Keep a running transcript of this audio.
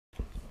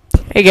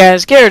Hey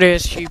guys,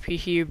 GarrettASGP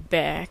here,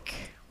 back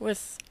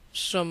with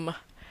some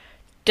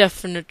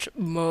definite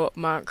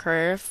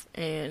Minecraft,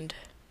 and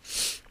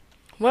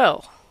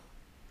well,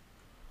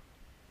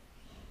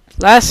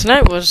 last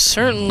night was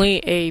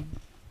certainly a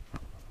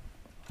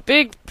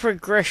big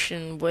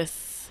progression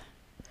with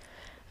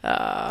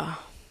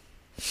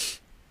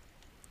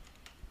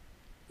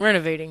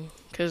renovating,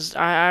 because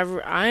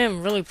I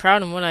am really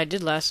proud of what I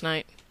did last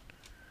night,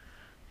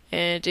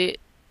 and it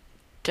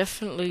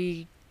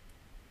definitely,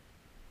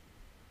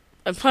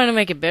 I'm planning to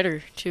make it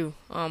better too.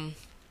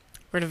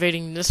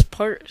 Renovating this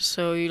part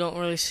so you don't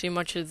really see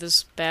much of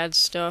this bad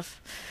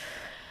stuff.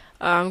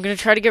 I'm gonna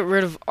try to get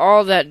rid of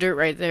all that dirt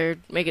right there,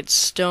 make it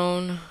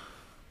stone.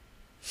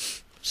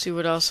 See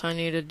what else I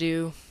need to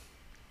do.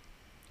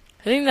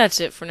 I think that's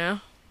it for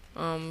now.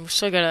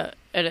 Still gotta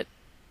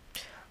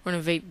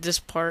renovate this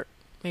part,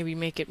 maybe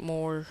make it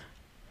more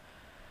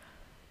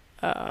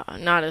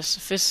not as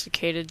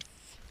sophisticated.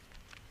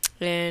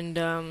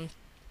 And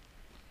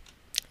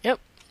yep.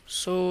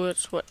 So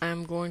that's what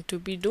I'm going to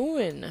be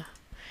doing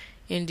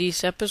in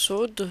this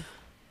episode.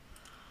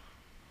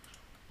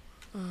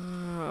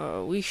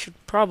 We should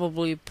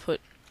probably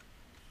put.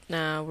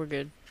 Nah, we're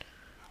good.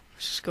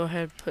 Let's just go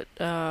ahead and put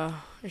a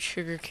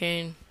sugar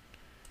cane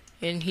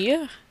in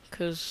here,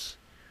 cause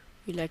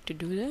we like to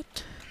do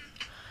that.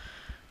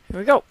 Here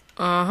we go.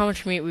 How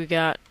much meat we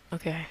got?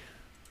 Okay.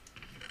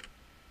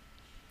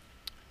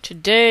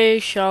 Today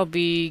shall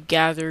be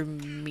gather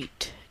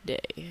meat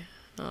day.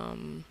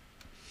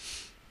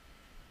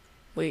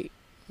 Wait,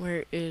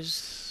 where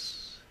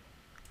is?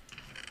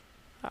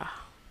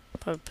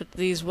 Probably put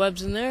these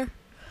webs in there.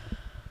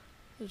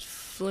 There's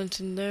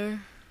flint in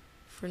there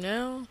for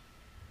now.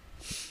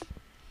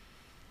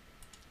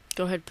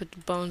 Go ahead, put the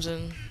bones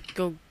in.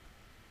 Go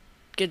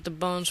get the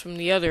bones from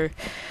the other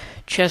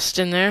chest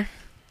in there.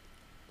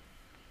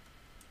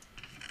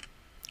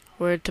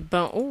 Where'd the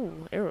bone? Oh,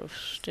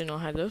 arrows. Didn't know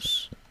I had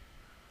those.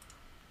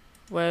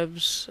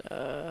 Webs.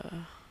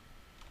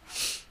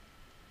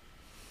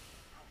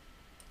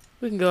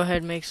 We can go ahead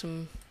and make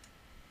some.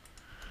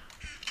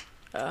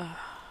 I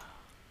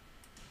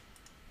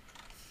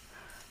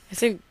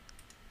think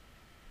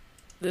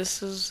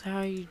this is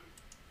how you.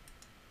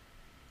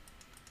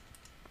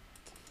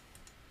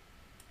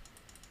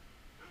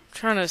 I'm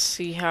trying to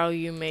see how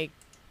you make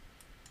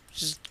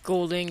just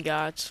gold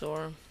ingots,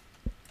 or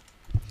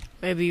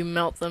maybe you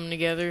melt them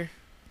together.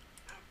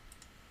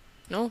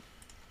 No?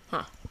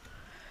 Huh.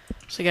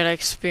 So I gotta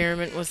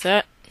experiment with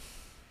that.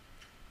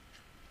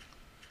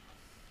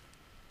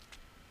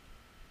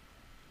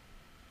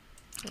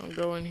 I'll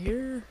go in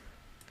here.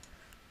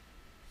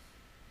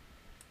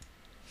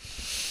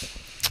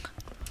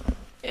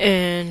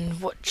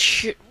 And what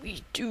should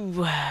we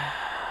do?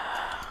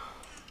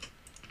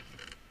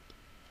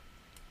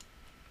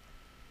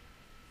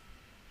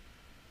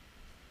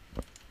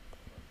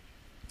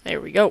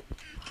 There we go.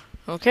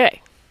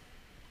 Okay.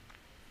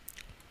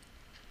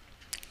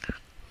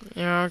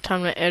 Now,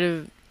 time to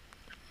edit.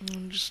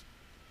 I'm just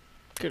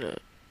gonna.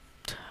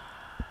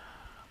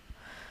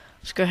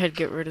 Let's go ahead and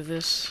get rid of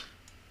this.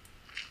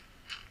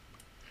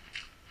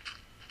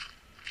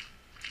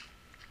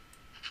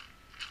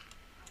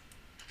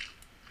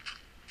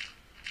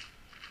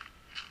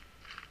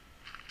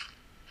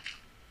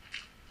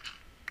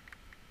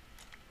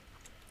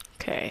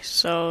 Okay,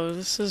 so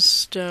this is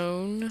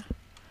stone.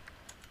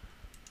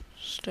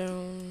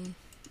 Stone.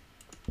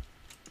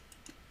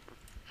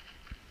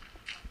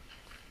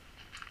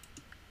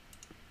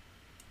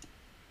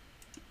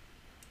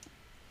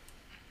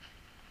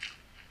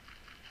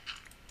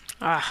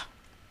 I'll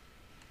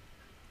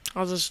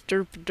just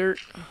derp dirt.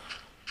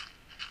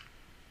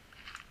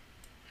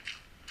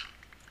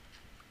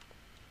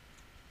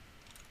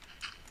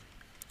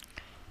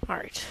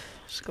 Alright,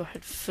 let's go ahead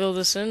and fill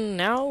this in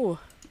now.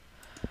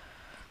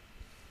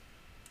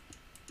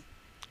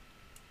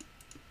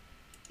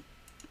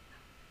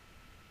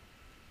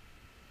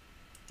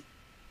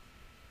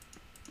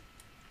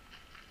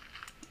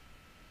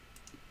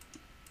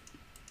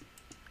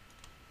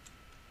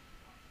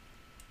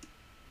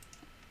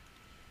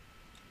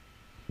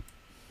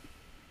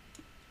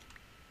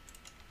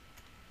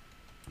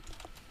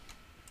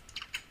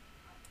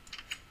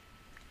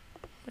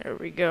 There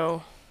we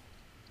go.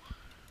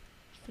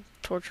 Put the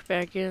torch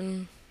back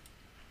in.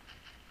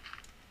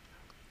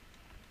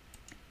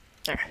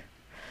 There.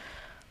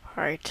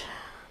 Alright.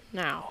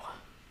 Now,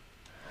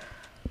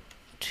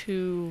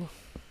 to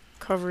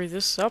cover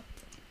this up,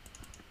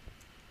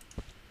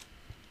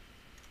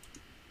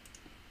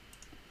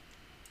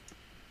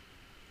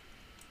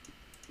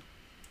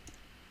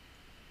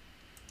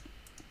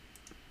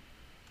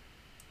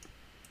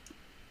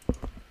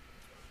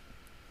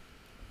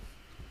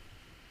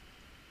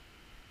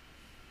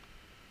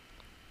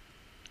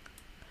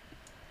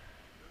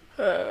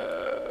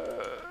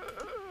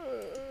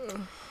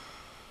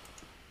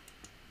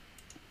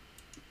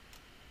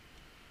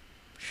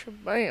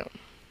 shabam.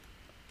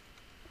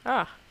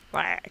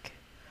 Lag.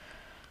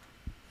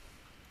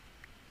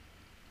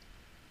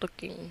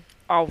 Looking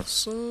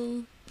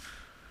awesome.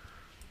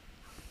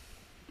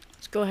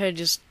 go ahead and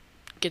just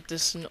get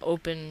this an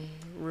open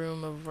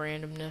room of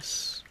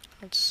randomness.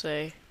 Let's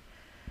say.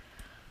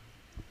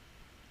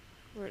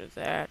 Rid of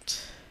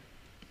that.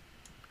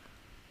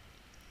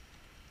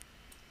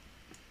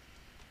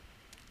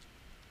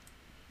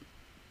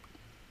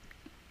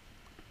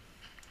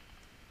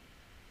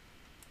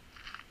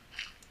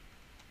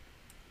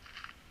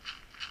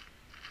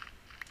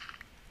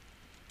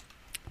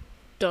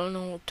 Don't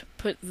know what to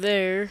put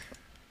there.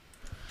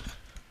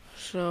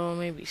 So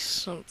maybe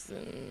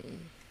something.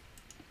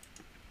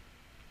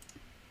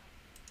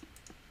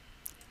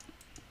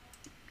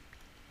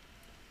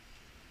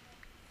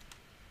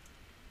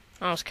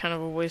 That was kind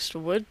of a waste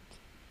of wood.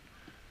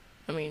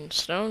 I mean,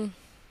 stone.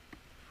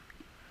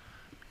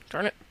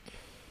 Darn it.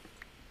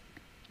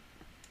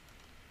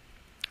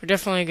 We're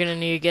definitely gonna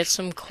need to get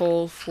some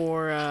coal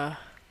for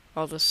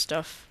all this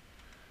stuff.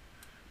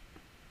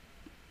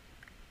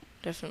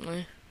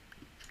 Definitely.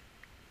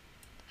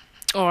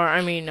 Or,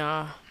 I mean,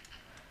 not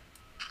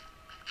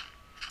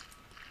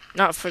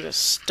for the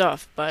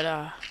stuff,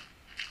 but,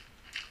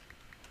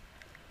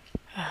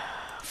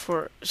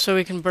 so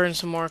we can burn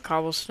some more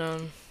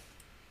cobblestone.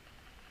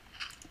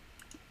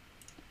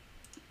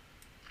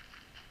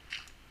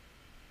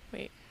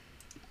 Wait.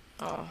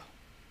 Oh.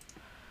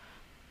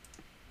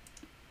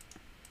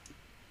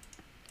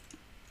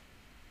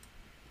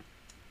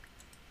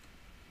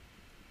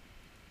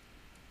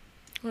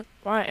 What?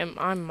 Why am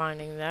I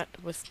mining that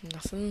with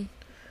nothing?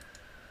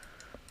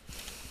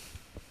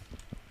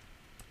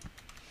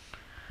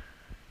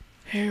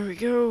 Here we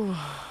go.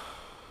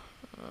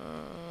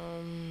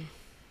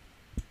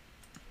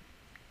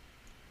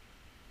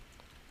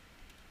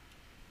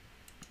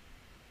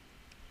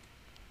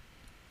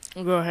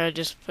 We'll go ahead and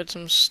just put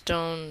some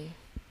stone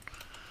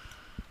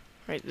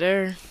right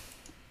there.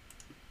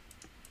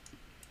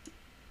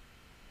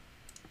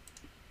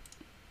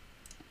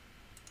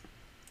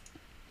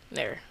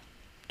 There.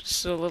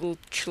 Just a little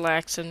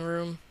chillaxing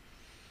room.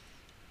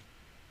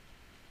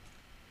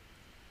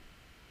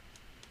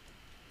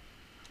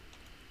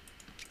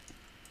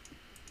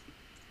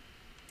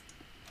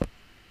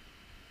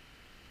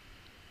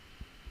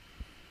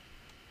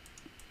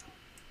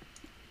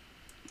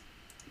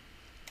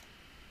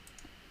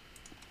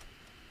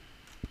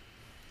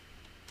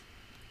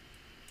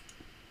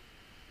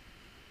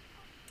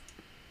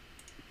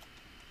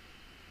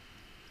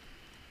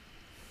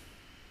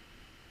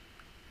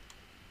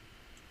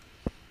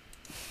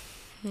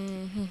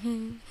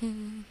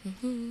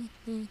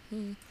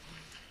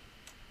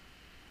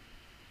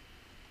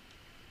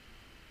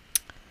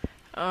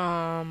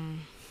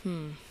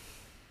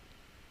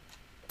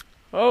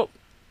 Oh,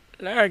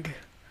 lag.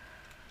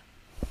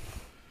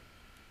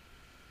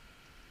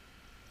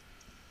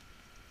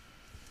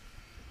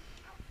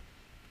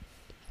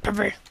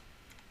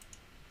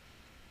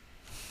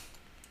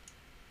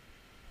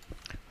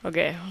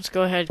 Okay, let's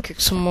go ahead and kick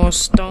some more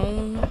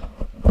stone.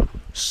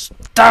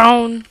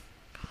 Stone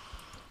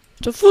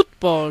to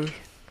football.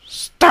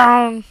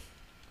 Stone.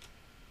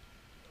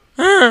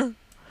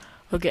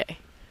 Okay,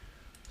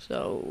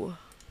 so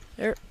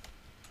there.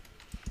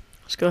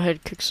 Let's go ahead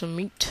and cook some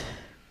meat.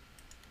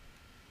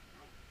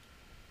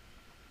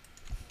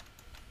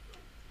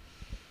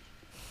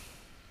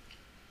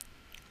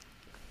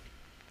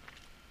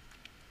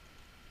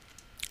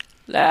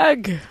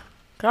 Lag.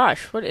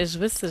 Gosh, what is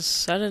with this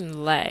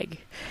sudden lag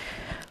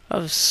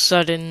of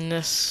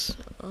suddenness?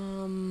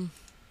 Go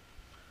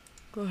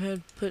ahead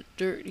and put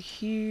dirt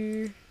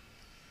here.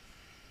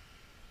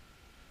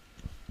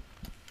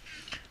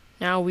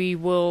 Now we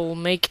will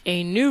make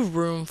a new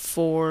room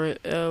for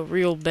a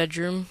real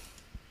bedroom.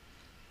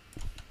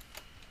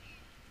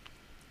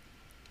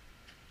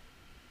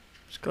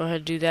 Let's go ahead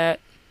and do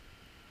that.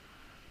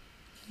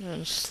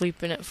 And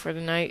sleep in it for the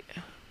night.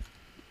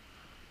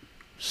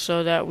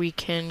 So that we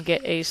can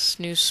get a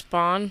new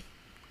spawn.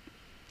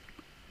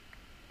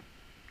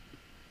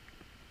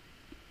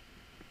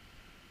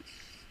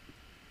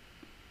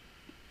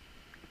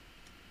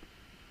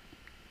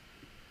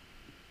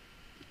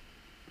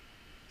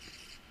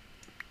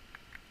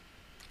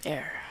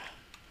 There.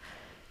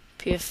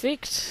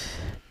 Perfect.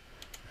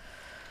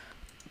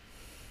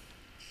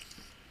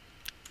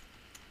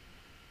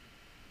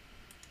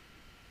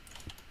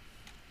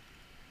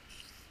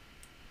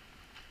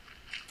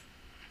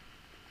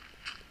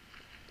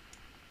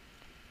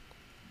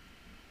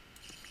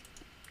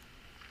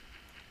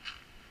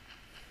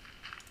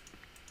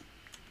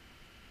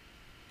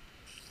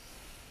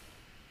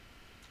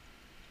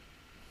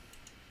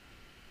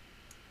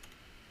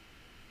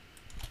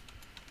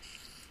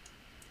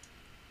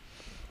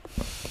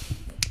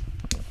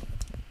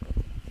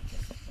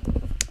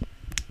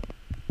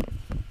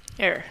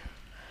 There.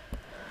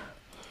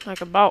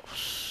 Like a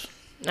boss.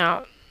 Now,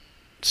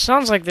 it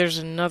sounds like there's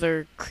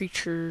another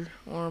creature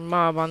or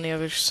mob on the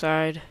other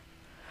side.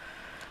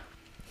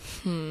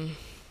 I'll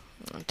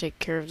take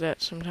care of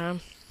that sometime.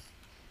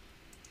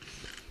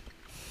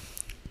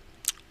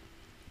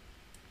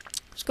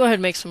 Let's go ahead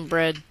and make some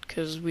bread,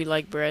 because we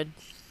like bread.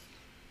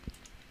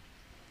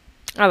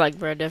 I like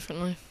bread,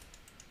 definitely.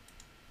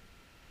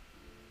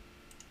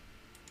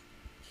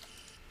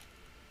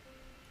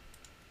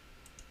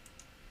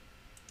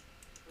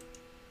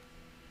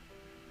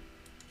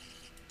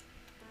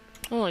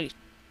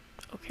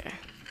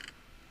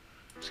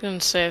 gonna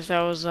say if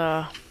that was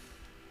here,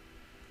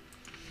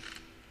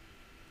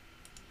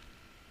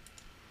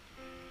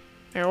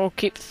 we'll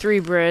keep 3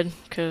 bread,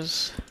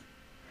 cause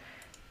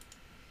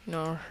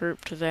no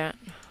herb to that.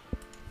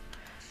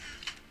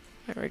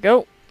 There we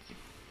go.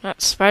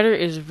 That spider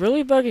is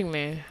really bugging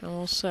me, I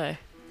will say.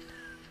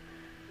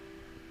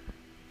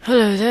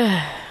 Hello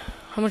there.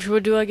 How much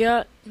wood do I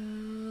got?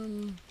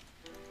 You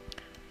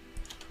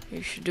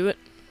should do it.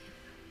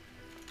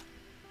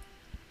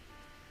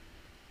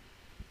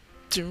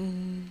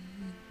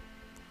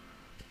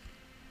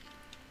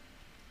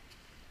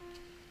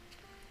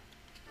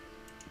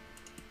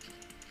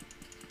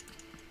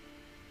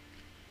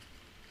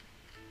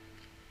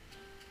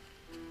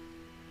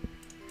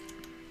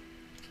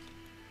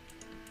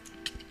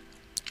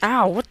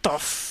 Ow, what the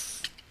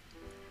f...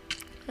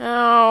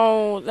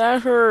 Ow,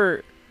 that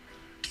hurt.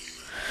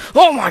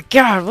 Oh my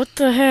god, what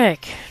the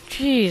heck?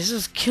 Jeez, this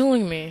is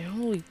killing me.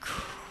 Holy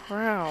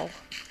crow.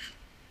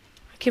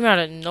 I came out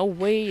of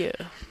nowhere.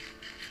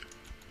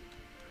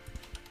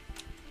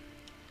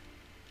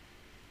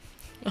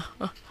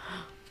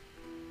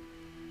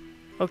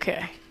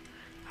 Okay.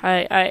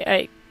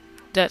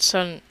 That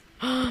son...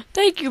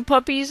 Thank you,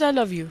 puppies, I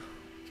love you.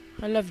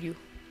 I love you.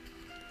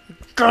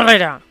 Go lay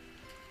down.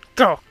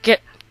 Go, get.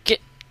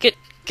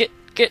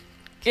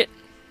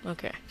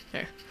 Okay,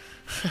 there.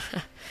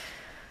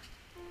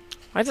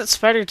 Why'd that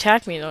spider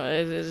attack me though?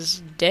 It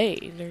is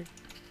day. They're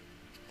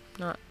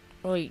not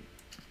really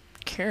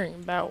caring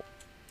about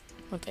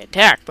what they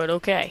attack, but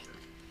okay.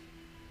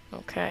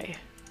 Okay.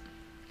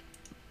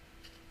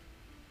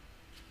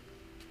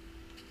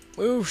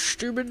 Move,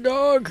 stupid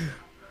dog.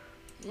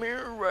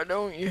 Mirror, why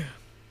don't you?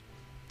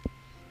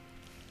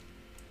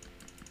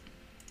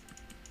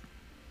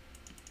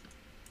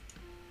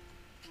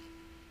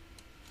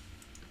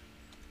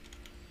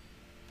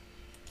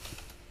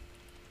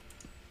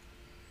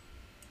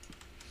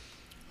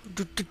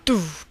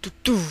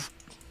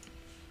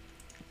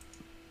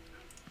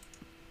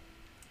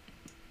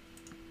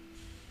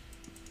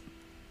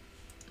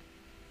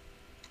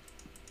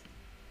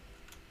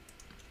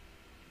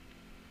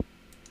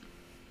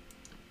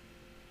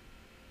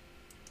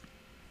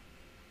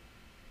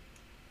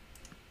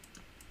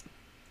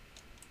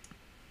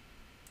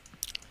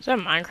 Is that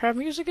Minecraft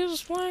music it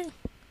was playing?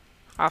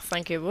 I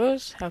think it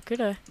was. How could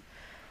I?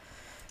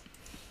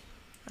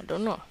 I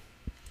don't know.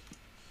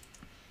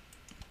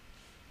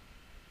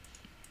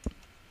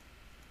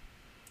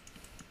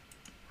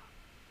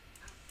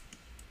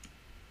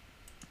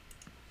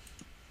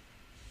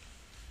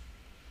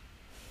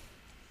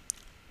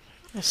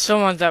 I still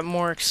want that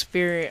more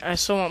experience. I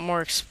still want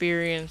more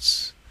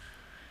experience.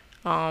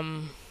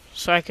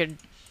 So I could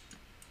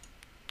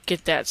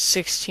get that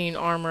 16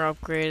 armor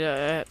upgrade.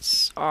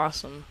 That's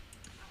awesome.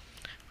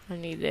 I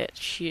need that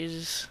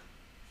shiz.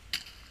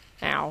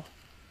 Ow.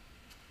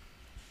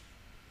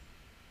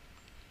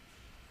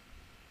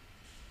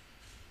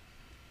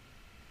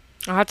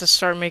 I'll have to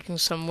start making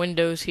some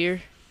windows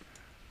here,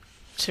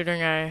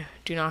 considering I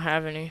do not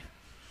have any.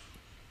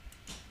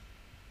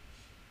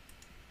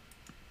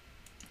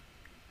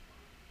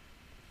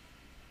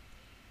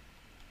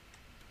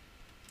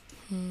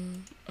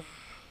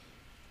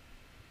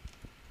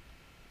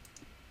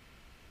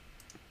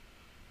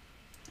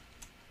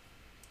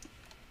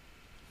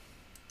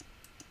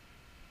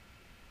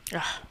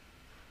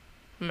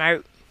 I'm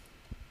out.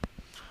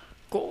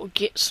 Go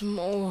get some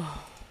more.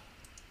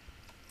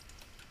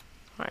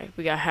 Alright,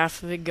 we got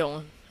half of it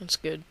going. That's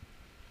good.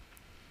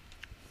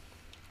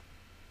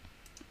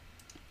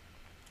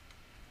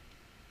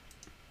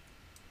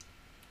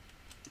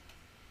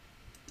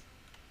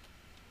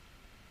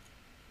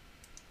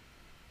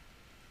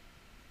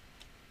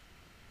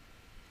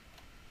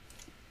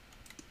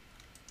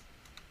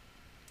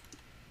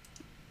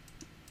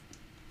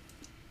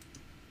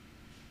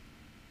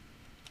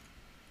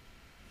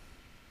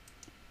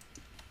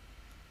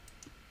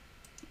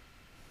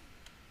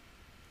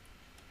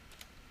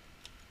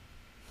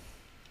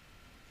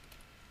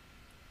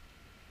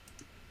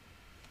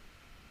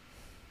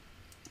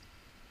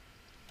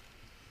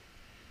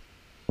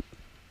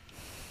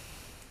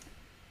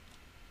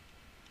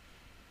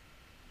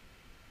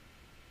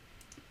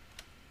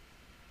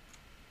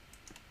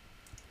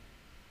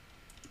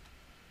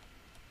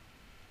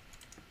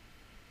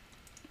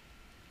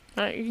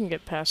 Alright, you can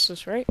get past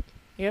this, right?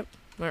 Yep,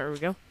 there we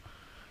go.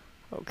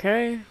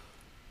 Okay,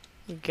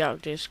 we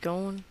got this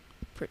going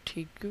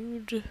pretty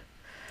good.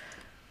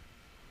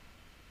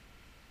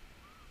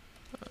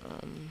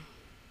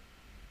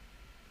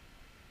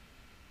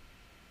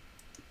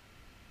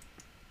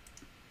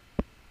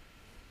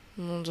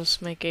 We'll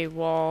just make a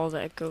wall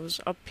that goes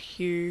up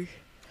here.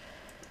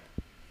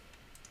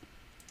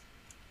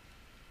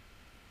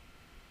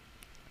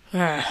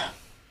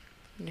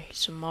 Need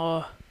some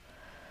more.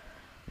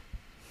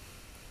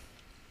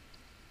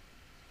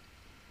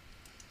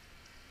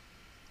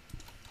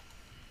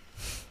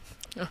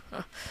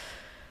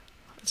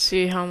 Let's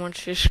see how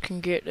much this can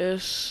get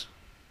us.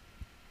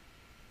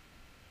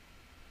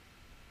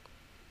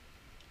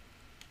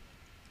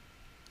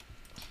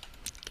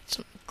 Get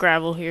some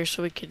gravel here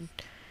so we can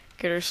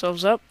get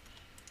ourselves up.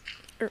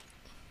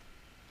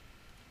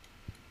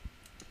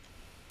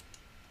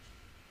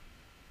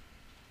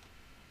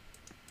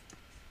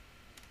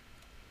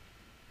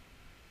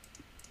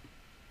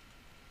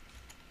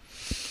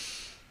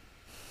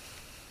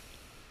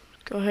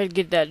 Go ahead and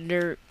get that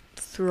dirt,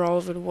 throw all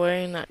of it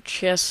away in that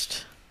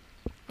chest.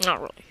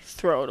 Not really,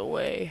 throw it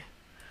away.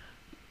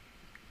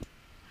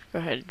 Go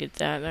ahead and get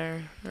that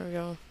there. There we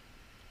go.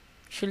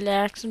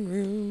 Chillaxing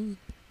room.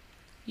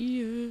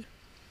 Yeah.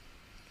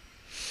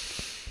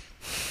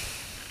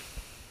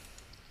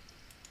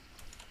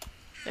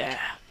 Yeah.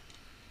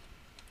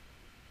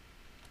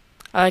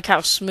 I like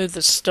how smooth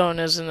the stone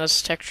is in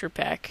this texture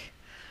pack.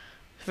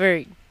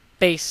 Very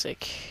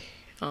basic.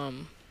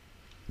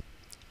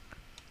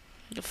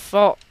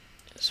 Default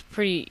is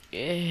pretty.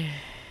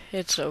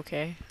 It's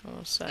okay.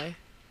 I'll say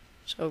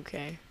it's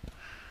okay,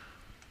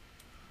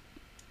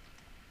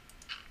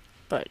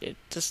 but it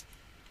just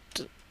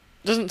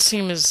doesn't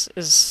seem as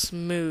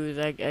smooth.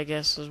 I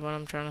guess is what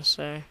I'm trying to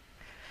say.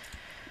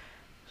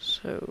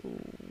 So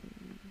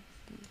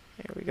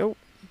there we go.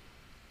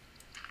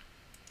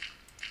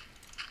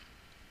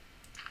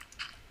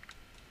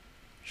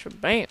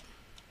 Shabam.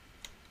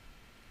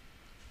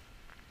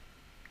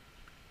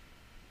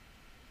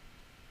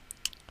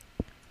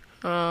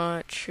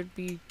 It should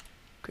be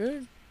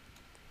good.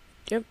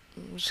 Yep.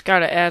 Just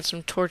gotta add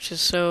some torches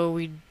so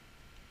we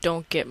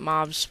don't get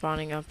mobs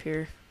spawning up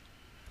here.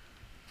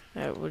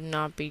 That would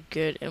not be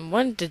good. And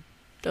when did...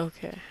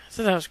 Okay. I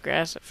thought that was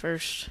grass at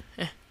first.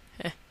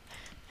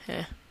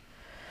 Okay,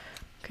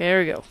 there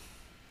we go.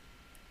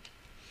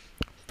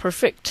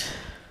 Perfect.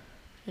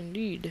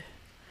 Indeed.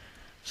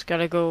 Just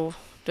gotta go...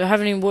 Do I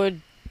have any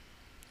wood?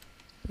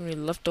 Any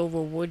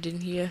leftover wood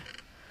in here?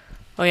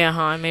 Oh yeah,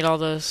 I made all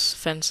those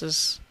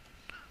fences.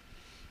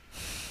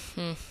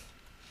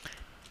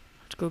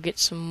 Let's go get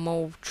some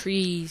more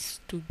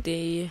trees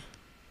today.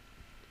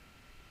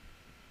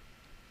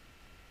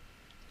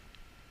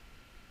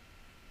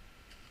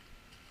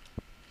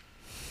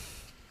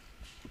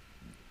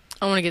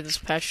 I want to get this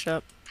patched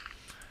up,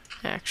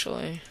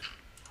 actually.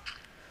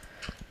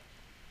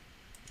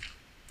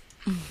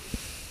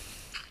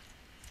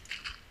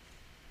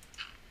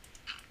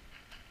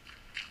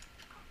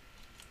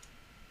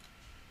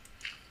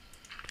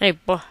 Hey,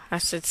 boy, I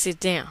said sit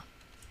down.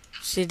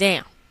 Sit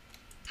down.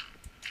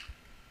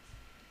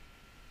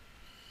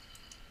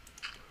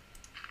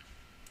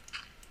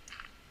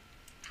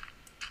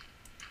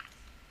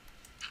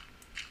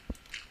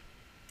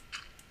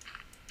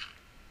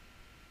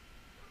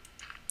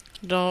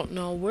 Don't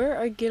know where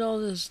I get all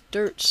this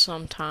dirt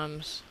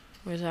sometimes.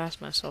 I always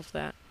ask myself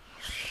that.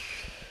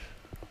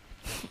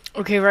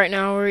 Okay, right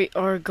now we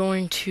are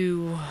going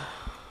to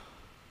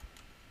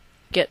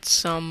get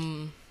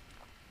some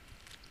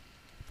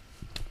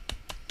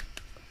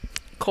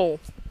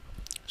coal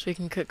so we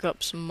can cook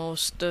up some more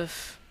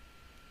stuff.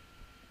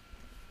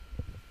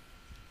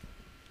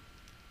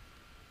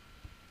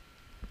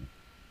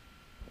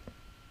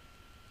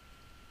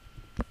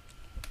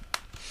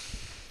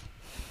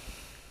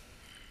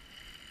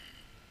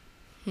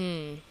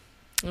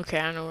 Okay,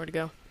 I know where to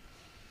go.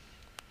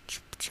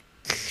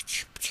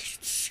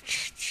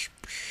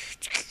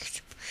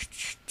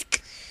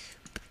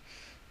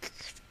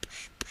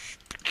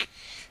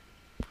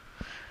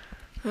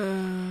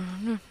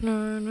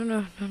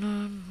 No.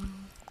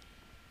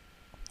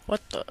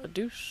 What the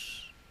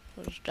deuce?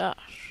 What is that?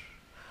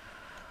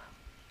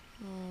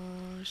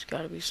 There's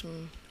gotta be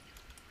some...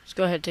 Let's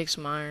go ahead and take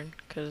some iron,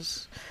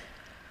 because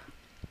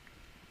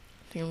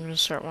I think I'm gonna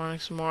start wanting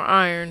some more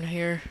iron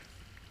here.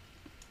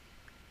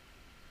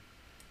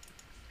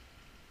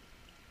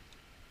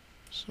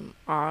 Some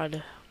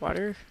odd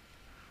water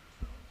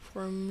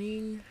for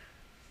me.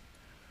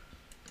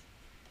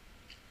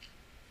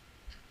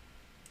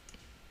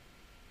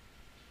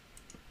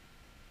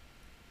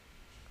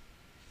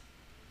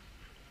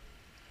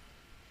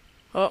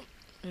 Oh,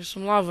 there's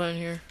some lava in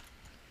here.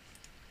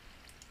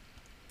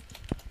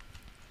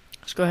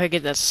 Let's go ahead and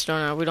get that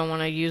stone out. We don't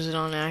want to use it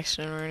on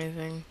accident or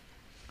anything.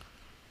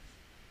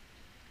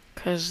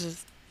 Because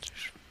it's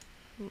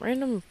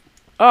random...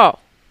 Oh!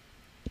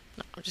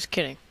 No, I'm just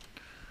kidding.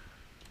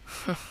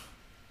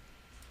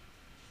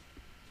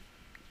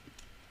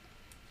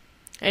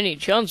 Any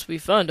chance we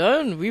find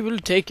iron, we will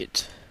take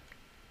it.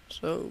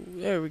 So,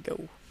 there we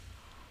go.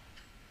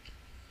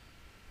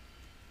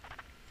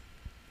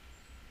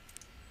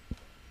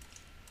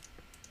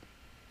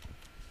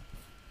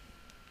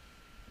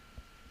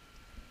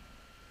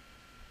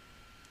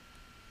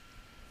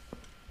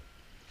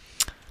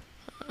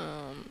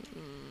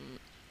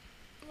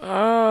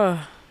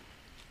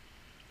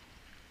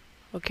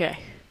 Okay.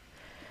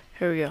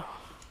 Here we go.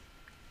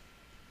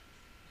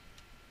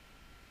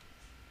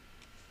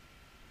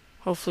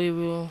 Hopefully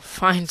we'll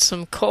find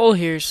some coal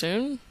here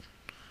soon.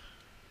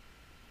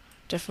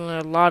 Definitely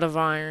a lot of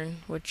iron,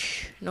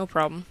 which, no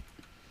problem.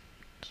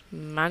 Just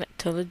mine it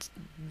till it's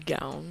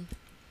gone.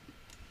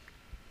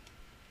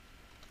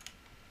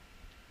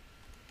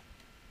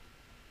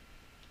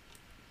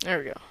 There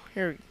we go.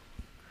 Here we go.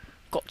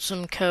 got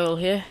some coal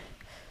here.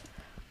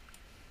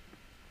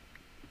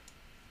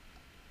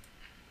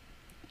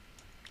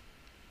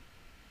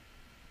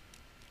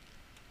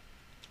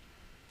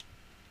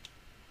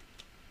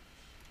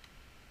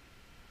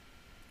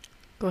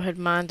 Go ahead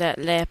and mine that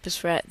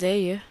lapis right there,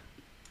 yeah.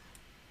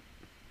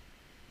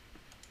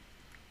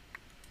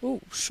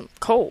 Ooh, some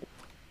coal.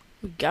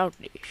 We got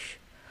this.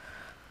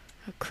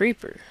 A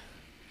creeper.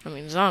 I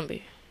mean,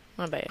 zombie.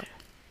 My bad.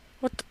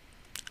 What the?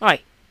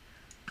 Oi.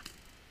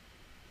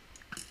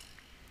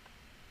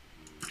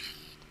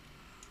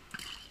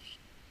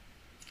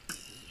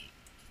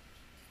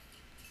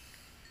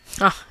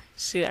 Ah,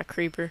 see that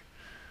creeper?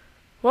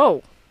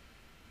 Whoa.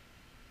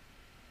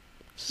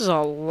 This is a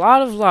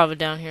lot of lava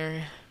down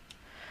here.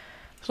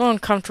 It's a little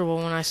uncomfortable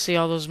when I see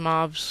all those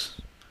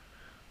mobs.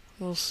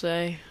 We'll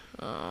say.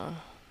 Go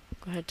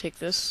ahead, take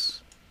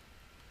this.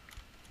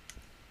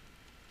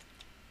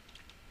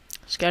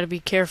 Just gotta be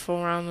careful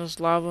around this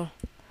lava.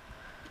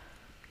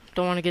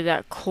 Don't want to get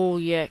that coal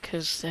yet,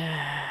 because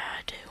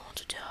I do want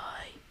to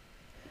die.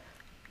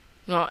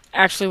 No,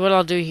 actually, what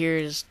I'll do here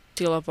is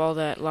seal up all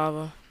that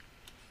lava.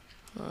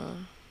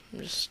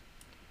 Just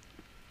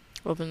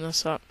open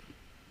this up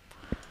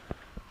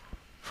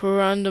for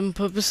random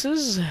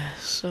purposes,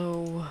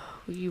 so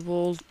we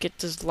will get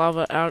this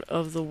lava out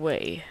of the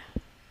way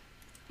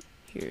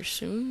here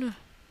soon.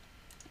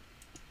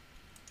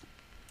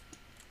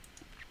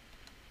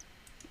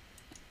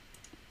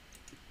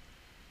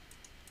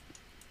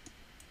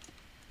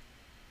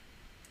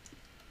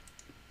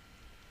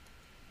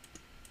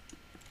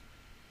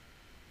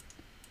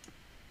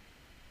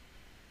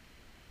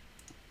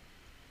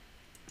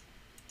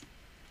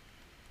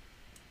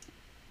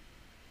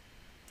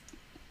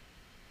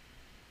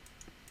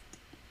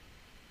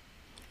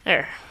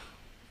 There.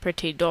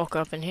 Pretty dark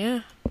up in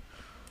here.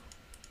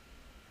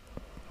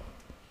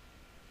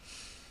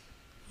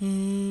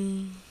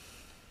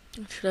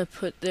 What should I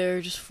put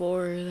there just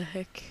for the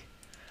heck?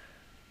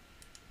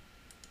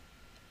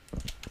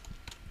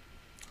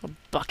 A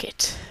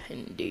bucket,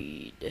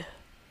 indeed.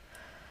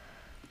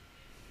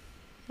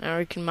 Now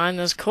we can mine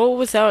this coal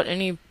without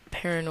any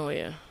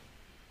paranoia.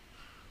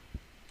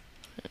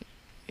 And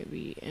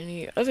maybe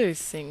any other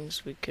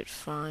things we could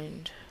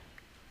find.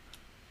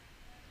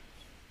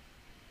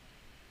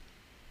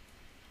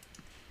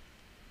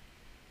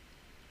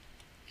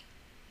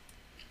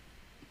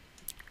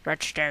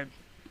 Redstone.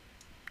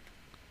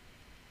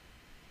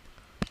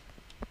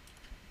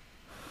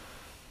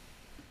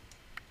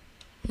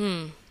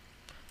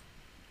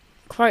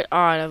 Quite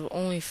odd, I've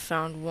only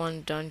found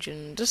one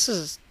dungeon. This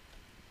is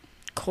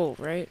coal,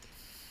 right?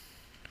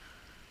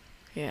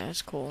 Yeah,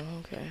 it's coal,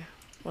 okay.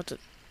 What the...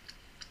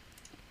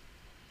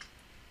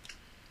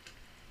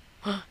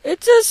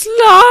 It's a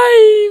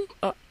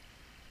slime!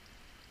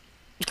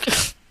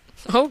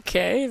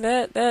 Okay,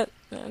 that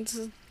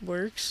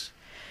works.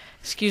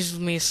 Excuse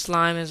me,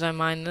 slime, as I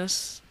mine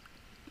this.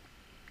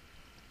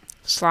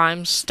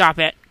 Slime, stop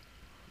it.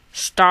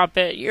 Stop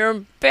it. You're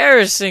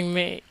embarrassing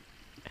me.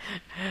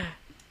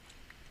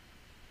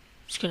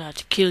 Just gonna have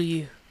to kill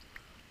you.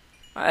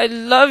 I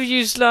love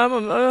you,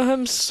 slime.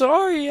 I'm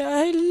sorry.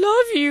 I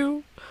love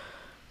you.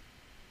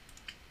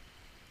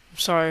 I'm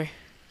sorry.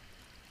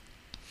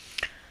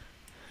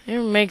 It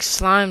makes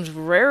slimes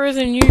rarer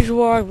than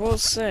usual, I will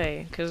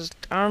say. Because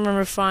I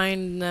remember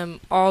finding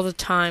them all the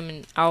time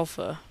in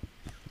alpha.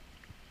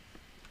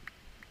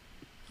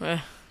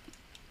 Well,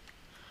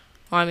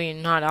 I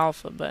mean, not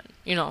alpha, but,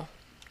 you know,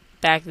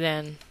 back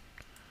then,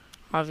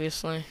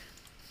 obviously.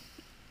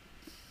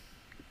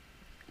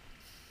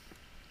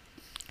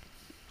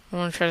 I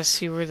want to try to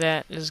see where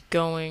that is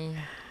going.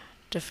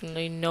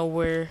 Definitely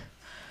nowhere.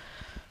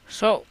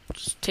 So,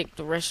 just take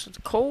the rest of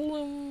the coal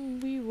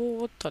and we will...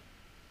 What the...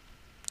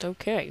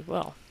 Okay,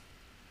 well.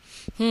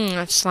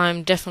 That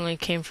slime definitely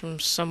came from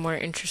somewhere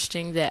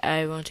interesting that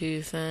I want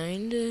to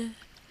find.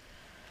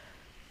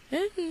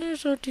 And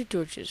there's our 2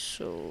 torches,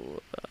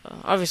 so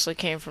obviously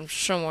came from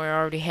somewhere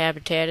already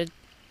habitated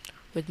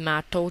with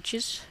my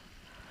torches.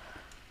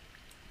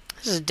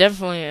 This is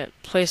definitely a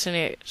place I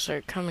need to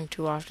start coming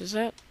to often. Is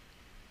that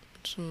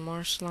some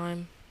more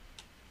slime?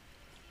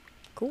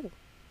 Cool.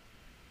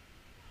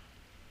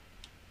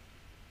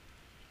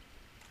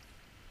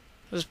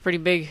 This is pretty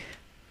big.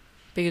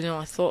 Bigger than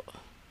I thought.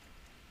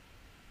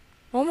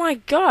 Oh my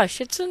gosh,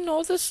 it's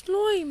another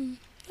slime.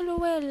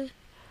 LOL.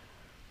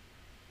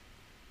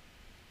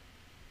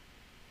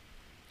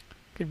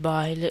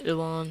 Goodbye, little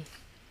one.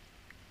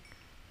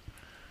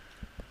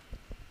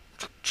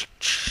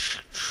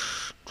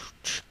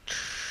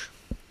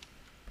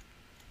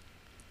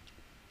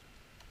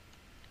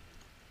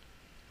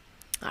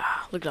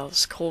 Ah, look at all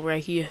this coal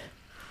right here.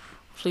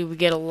 Hopefully we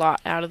get a lot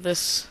out of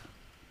this.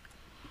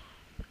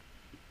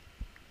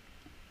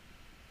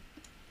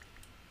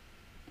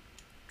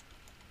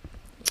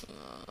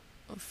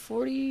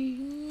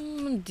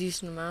 40, a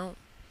decent amount.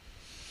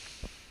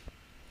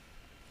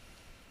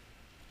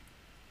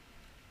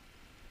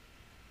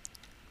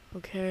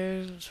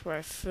 Okay, that's where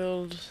I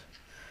filled.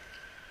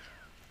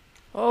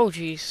 Oh,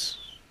 jeez.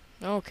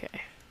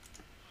 Okay.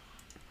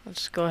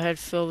 Let's go ahead and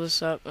fill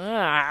this up.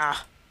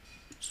 Ah,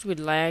 stupid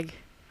lag.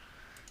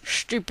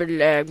 Stupid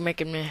lag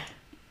making me.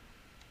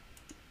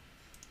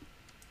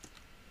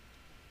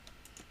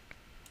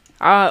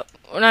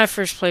 When I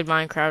first played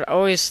Minecraft, I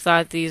always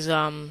thought these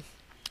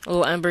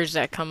little embers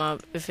that come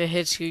up, if it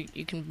hits you,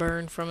 you can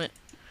burn from it.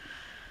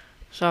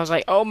 So I was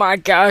like, oh my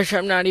gosh,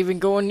 I'm not even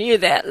going near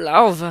that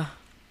lava.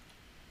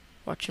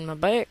 Watching my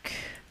back.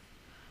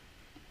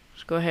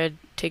 Let's go ahead and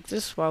take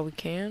this while we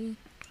can,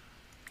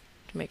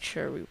 to make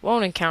sure we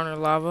won't encounter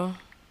lava.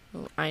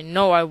 I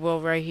know I will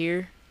right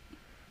here.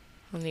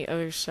 On the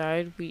other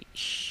side,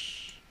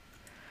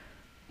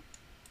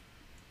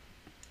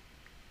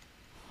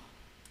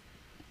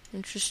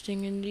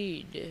 interesting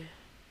indeed.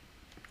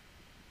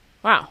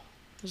 Wow,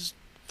 this is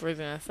further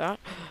than I thought.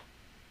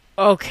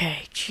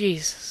 Okay,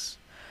 Jesus.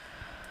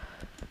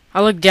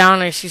 I look down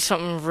and I see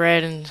something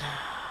red, and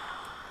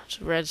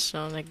it's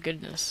redstone, thank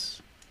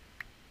goodness.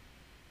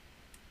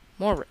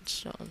 More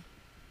redstone.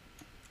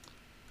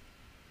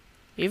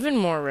 Even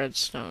more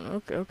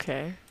redstone.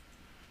 Okay.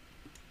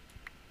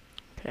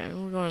 Okay,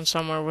 we're going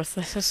somewhere with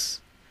this.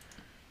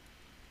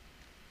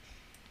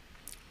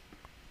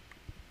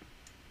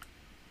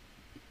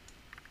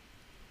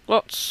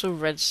 Lots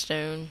of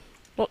redstone.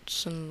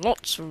 Lots and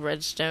lots of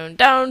redstone.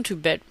 Down to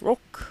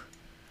bedrock.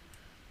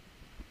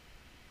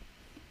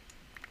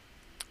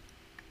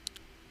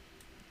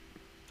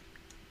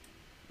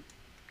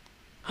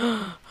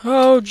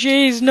 Oh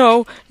jeez,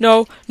 no.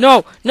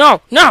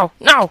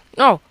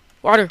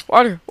 Water.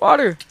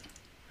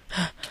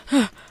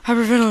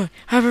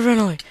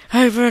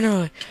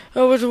 Hyperventilating.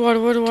 Oh, where's the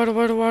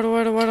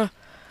water.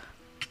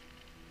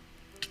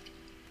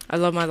 I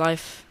love my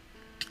life.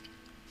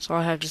 That's all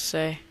I have to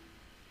say.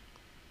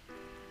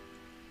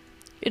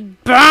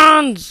 It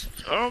burns!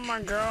 Oh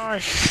my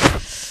gosh.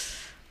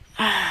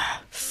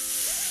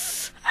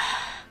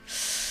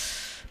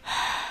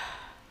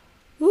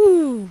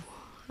 Woo!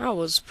 That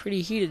was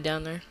pretty heated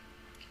down there.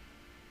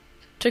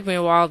 Took me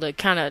a while to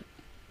kind of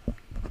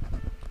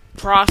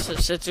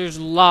process that there's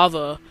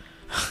lava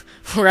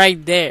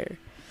right there.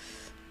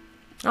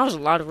 That was a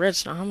lot of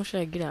redstone. How much did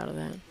I get out of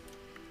that?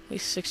 At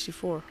least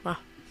 64. Wow.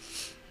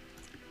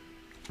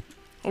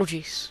 Oh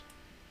jeez.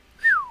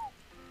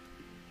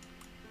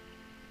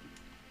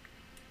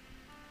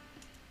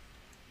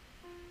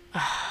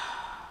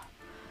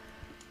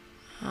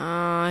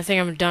 I think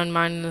I'm done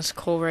mining this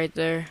coal right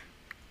there.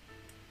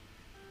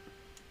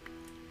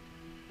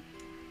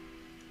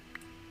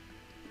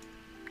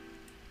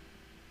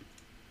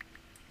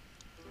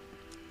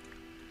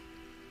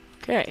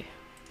 Okay,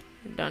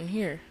 we're done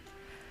here.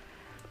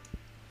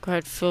 Go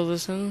ahead, fill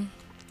this in.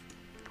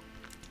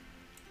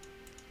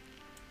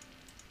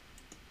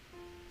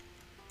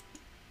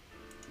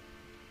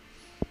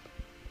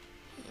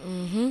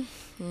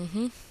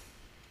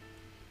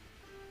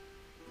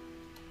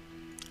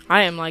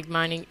 I am like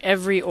mining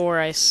every ore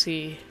I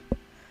see.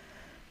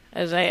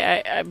 As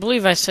I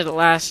believe I said it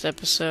last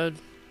episode,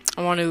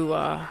 I want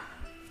to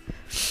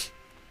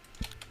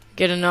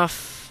get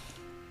enough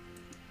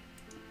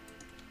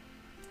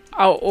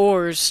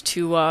ores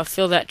to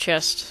fill that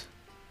chest.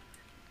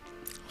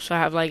 So I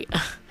have like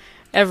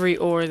every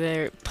ore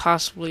there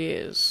possibly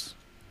is.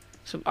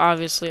 So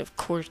obviously, of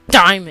course,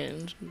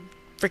 diamonds,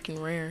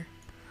 freaking rare.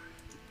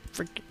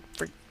 Freaking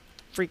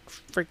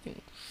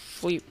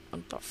fleet.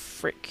 What the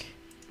frick?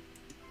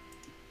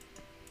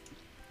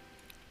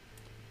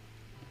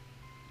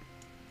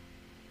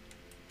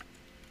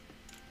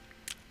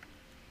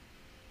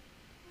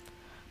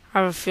 I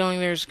have a feeling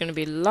there's going to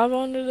be lava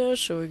under there,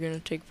 so we're going to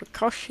take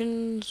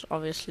precautions.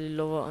 Obviously,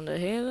 lava under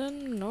here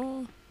then.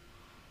 No.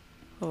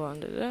 Lava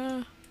under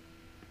there.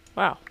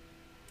 Wow.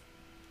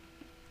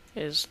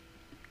 There's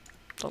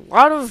a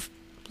lot of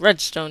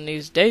redstone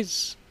these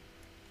days.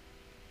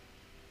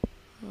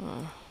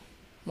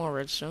 More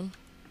redstone.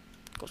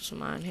 Got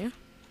some iron here.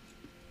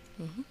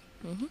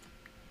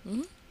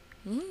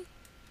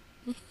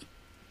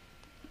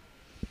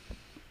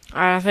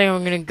 I think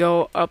I'm going to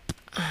go up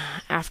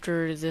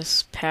after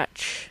this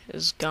patch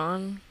is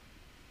gone.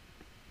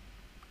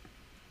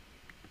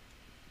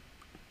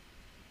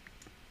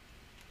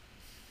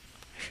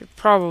 I should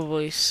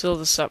probably seal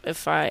this up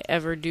if I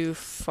ever do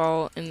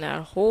fall in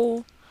that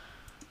hole.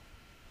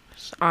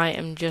 I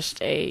am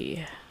just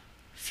a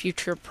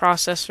future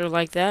processor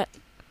like that.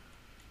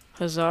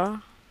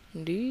 Huzzah,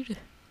 indeed.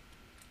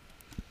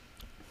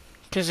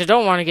 Because I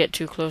don't want to get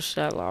too close to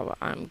that lava.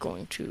 I'm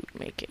going to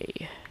make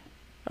a...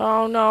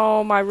 Oh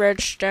no, my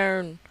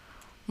redstone.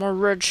 More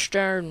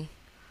redstone.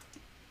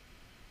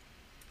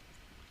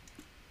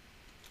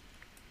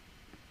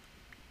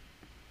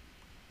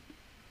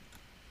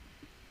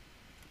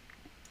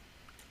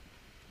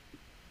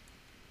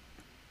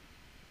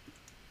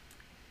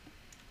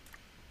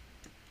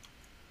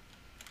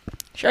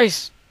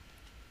 Chase.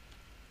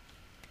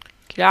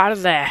 Get out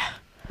of there.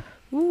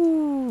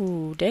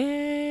 Ooh,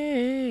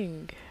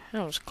 dang.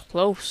 That was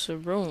close,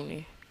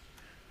 Brony.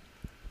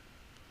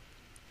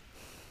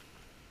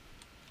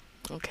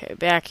 Okay,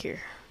 back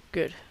here.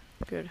 Good.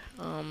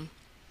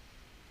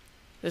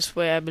 This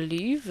way, I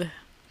believe.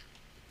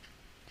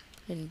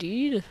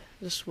 Indeed,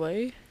 this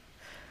way.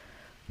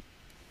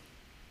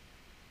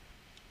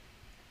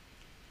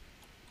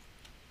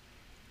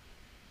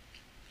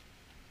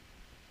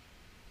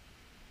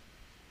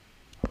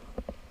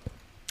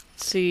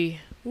 Let's see.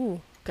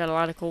 Ooh, got a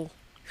lot of coal.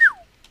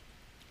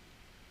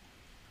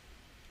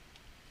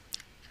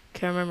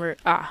 Can't remember.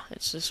 Ah,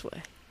 it's this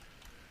way.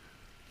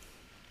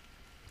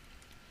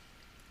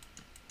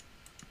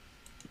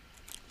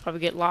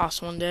 Probably get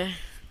lost one day.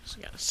 So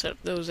gotta set up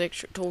those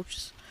extra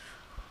torches.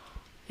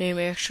 Name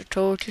extra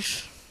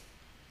torches.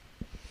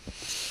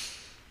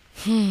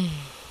 Go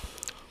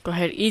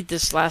ahead, eat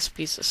this last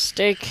piece of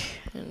steak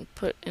and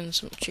put in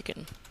some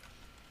chicken.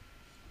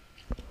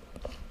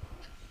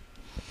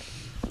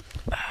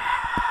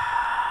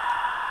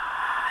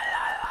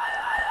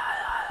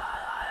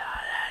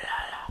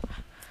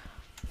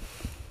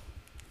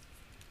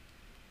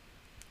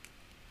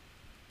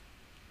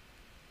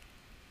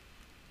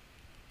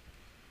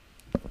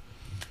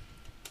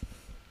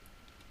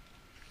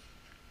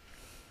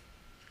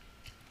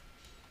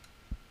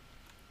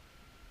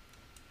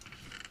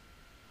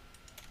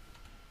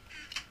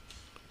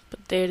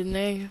 Put that in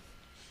there.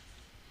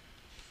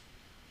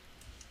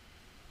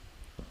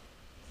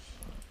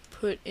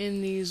 Put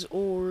in these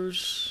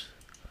ores.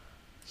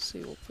 Let's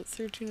see, we'll put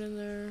 13 in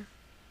there.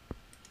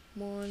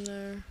 More in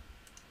there.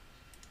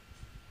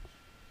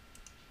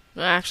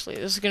 No, actually,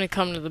 this is gonna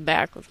come to the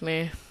back with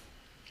me.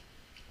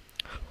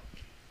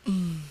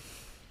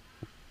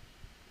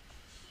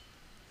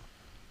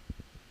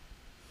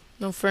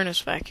 No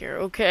furnace back here.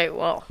 Okay,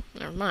 well,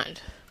 never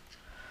mind.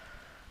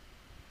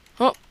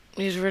 Oh,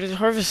 these are ready to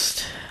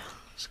harvest.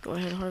 Let's go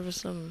ahead and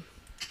harvest them.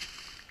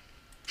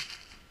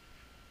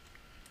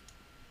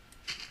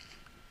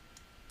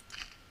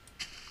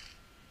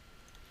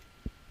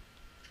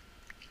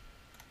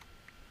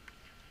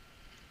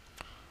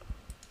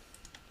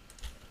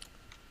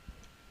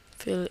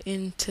 Fill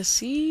into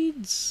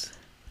seeds.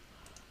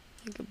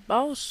 Like a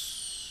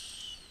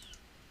boss.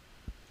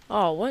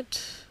 Oh,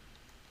 what?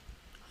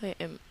 I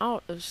am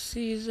out of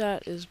seeds.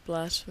 That is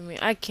blasphemy.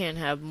 I can't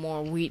have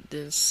more wheat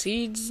than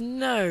seeds.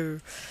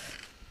 No.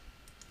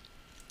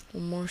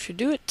 One more should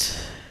do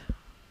it.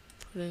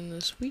 Put in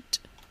this wheat.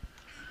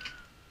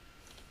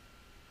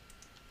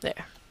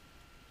 There.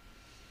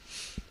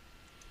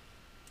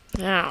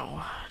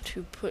 Now,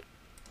 to put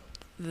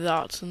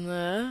that in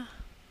there.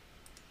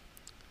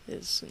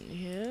 This in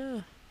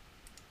here.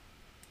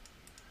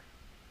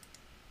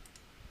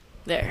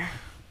 There.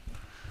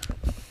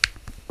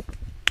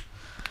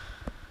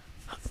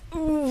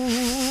 Ooh.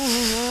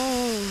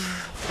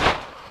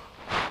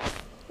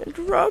 It's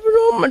rubbing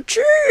on my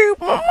cheek.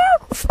 My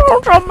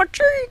microphone's on my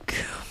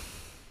cheek.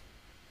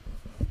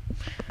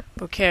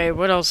 Okay,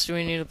 what else do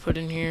we need to put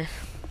in here?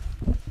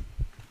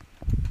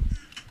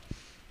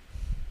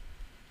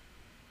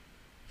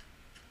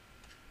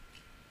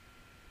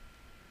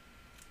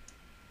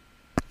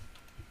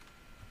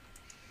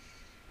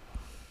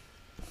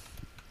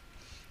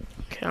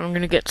 Okay, I'm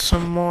gonna get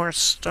some more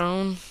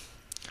stone.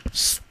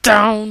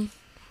 Stone!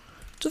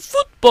 It's a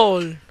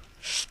football!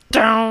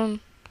 Stone!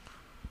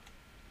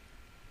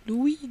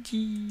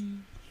 Luigi!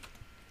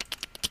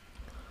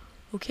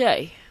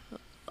 Okay,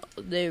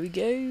 there we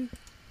go.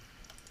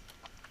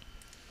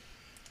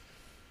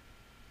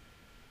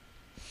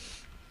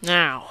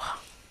 Now,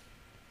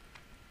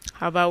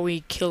 how about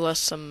we kill us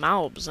some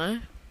mobs, huh?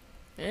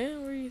 Yeah,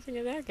 what do you think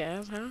of that,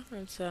 guys, huh?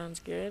 That sounds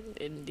good.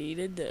 Indeed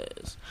it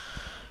does.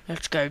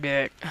 Let's go do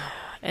it.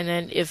 And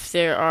then if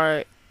there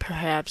are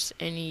perhaps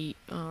any...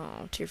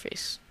 Oh, to your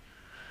face.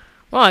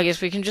 Well, I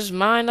guess we can just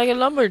mine like a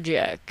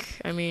lumberjack.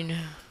 I mean...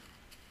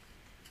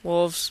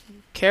 Wolves,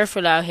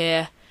 careful out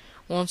here.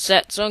 Once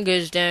that sun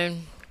goes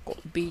down, got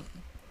to be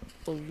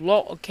a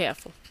lot of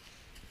careful.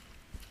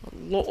 A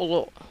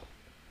lot.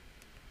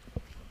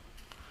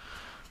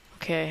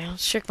 Okay,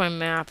 let's check my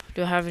map.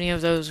 Do I have any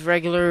of those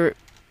regular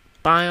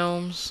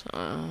biomes?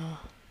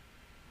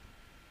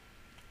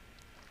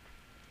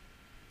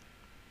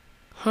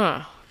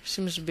 Huh.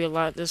 Seems to be a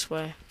lot this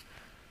way.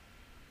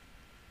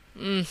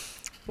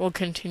 We'll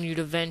continue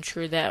to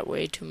venture that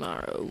way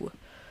tomorrow.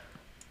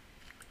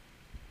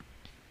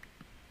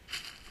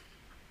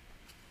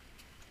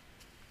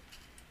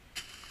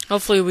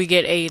 Hopefully we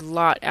get a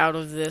lot out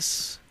of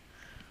this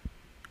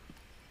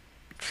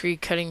tree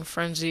cutting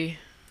frenzy.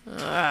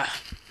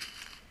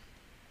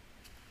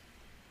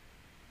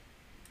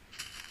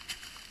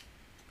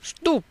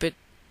 Stupid.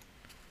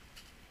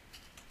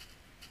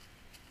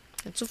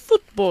 It's a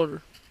football.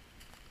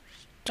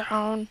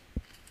 Down.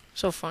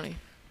 So funny.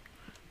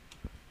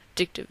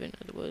 Addictive, in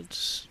other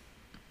words.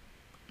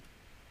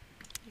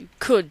 You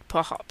could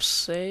perhaps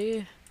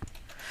say.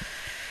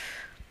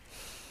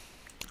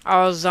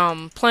 I was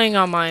playing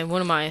on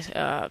one of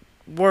my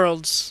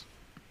worlds.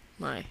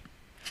 My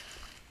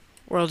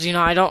worlds, you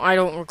know, I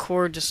don't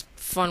record just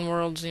fun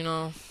worlds, you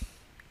know.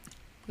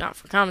 Not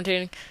for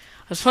commentating.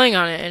 I was playing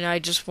on it and I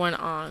just went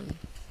on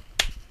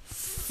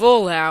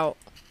full out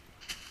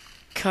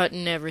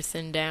cutting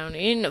everything down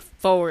in the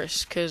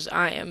forest because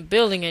I am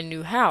building a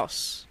new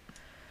house.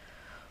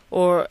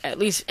 or at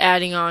least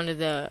adding on to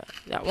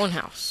that one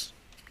house.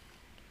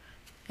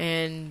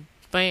 And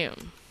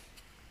bam,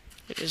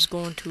 it is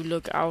going to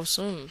look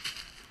awesome.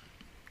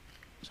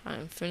 So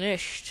I'm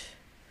finished.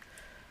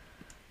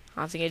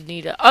 I think I'd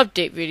need an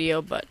update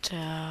video, but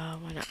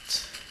why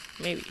not?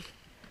 Maybe.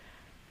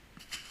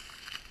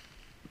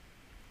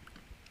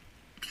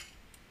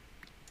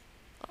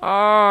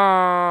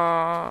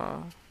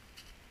 Ah,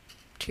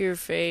 tear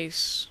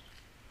face.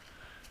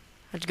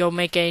 I have to go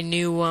make a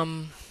new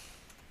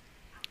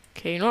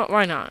Okay, you know what?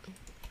 Why not?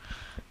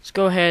 Let's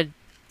go ahead.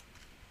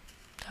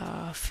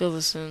 Fill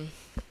this in.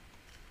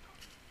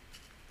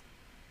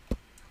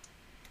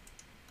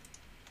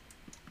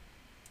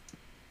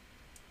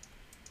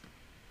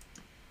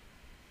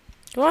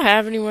 Do I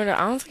have anywhere to...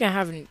 I don't think I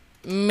have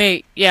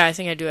any... Yeah, I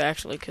think I do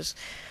actually, because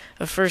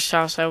the first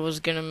house I was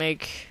gonna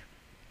make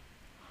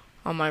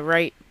on my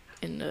right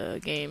in the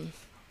game.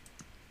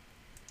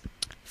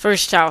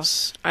 First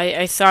house,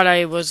 I thought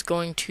I was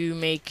going to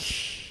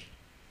make...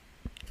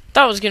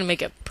 thought I was gonna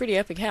make a pretty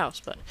epic house,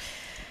 but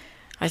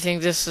I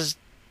think this is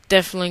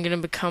definitely gonna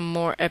become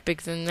more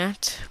epic than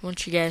that.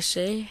 What you guys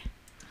say?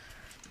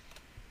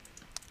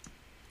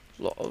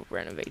 Law of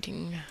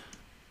renovating.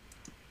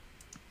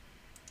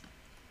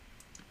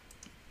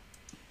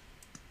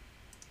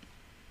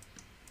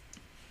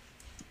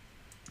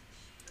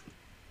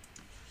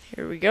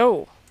 Here we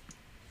go.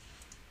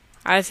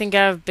 I think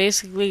I've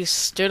basically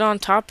stood on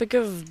topic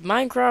of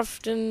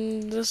Minecraft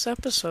in this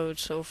episode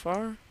so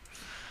far.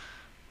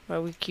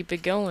 But we keep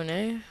it going,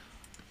 eh?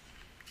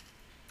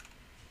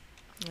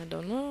 I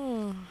don't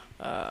know.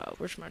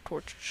 Where's my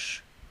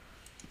torches?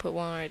 Put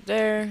one right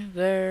there,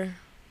 there.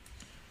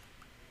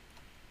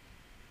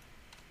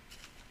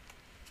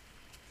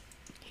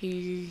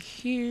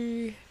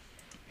 Here,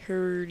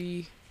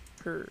 hurdy,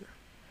 her.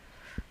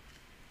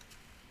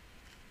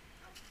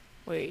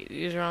 Wait,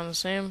 these are on the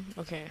same?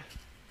 Okay,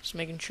 just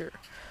making sure.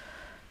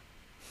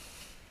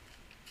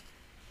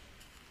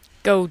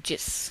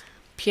 Gorgeous.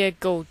 Pure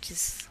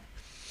gorgeous.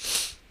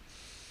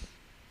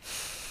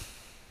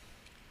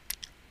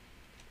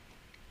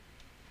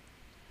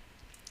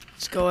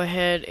 Let's go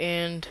ahead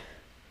and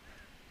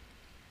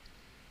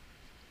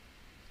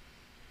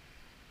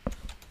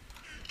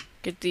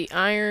get the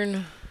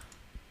iron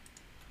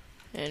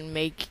and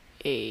make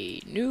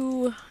a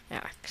new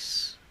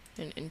axe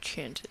and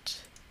enchant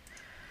it.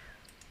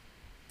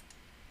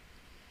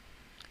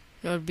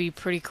 You know, it'd be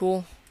pretty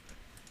cool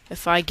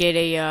if I get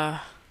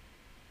a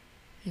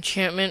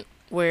enchantment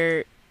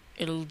where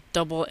it'll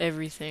double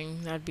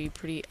everything. That'd be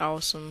pretty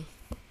awesome.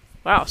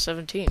 Wow,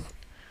 17.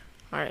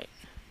 Alright.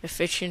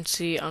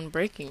 Efficiency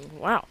unbreaking.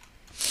 Wow.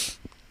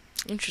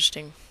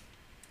 Interesting.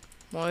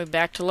 I'm all the way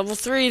back to level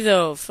 3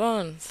 though.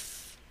 Fun.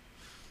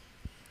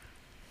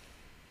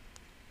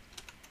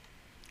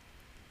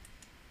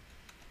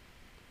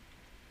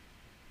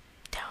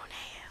 Don't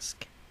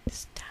ask.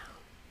 Just down.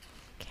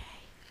 Okay.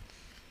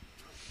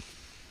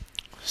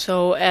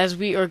 So as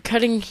we are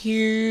cutting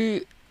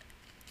here,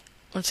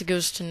 once it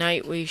goes to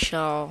night, we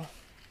shall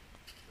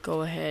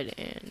go ahead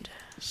and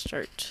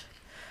start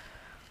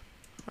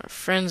our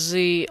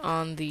frenzy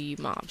on the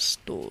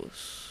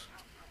mobsters.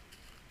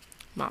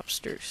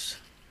 Mobsters.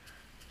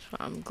 So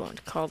I'm going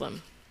to call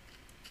them.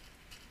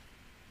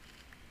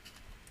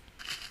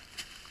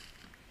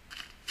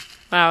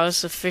 Wow,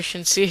 this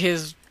efficiency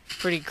is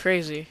pretty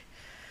crazy.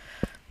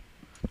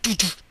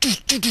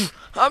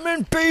 I'm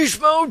in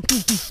beast mode.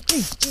 I'm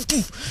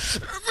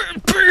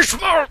in beast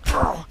mode.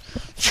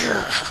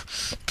 Yeah,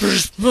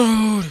 beast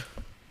mode.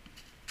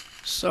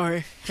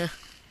 Sorry.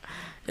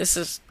 This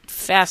is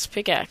fast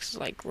pickaxe,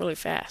 like really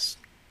fast.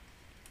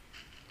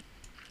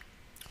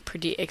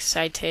 Pretty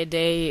excited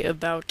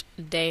about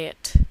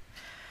that.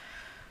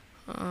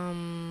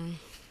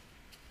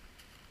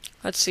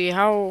 Let's see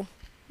how.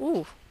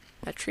 Ooh,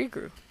 that tree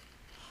grew.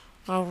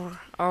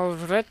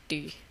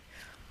 Already.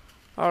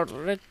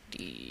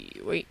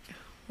 Wait,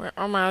 where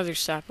are my other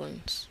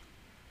saplings?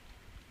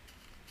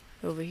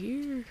 Over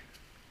here.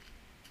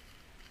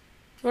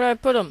 Where did I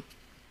put them?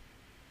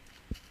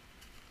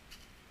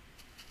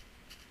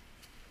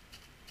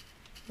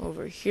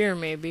 Over here,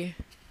 maybe.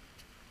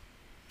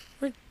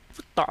 What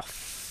the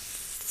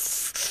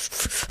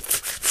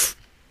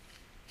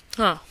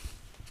Huh.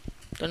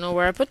 Don't know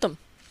where I put them.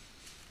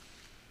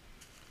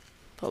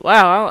 But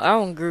wow, that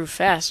one grew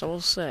fast, I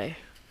will say.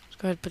 Let's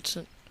go ahead and put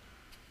some...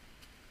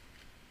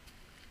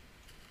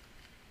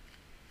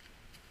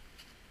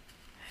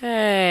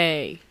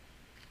 Hey!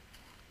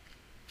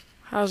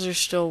 How's there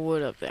still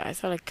wood up there? I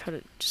thought I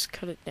just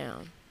cut it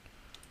down.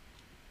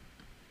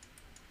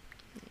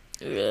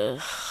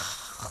 Ugh.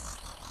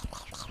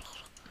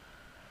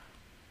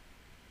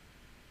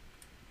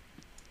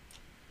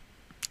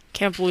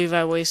 Can't believe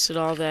I wasted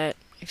all that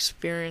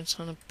experience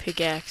on a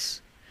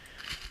pickaxe.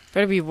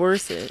 Better be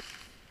worth it.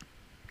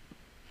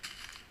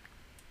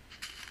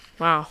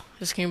 Wow,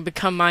 this can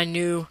become my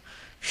new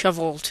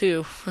shovel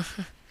too.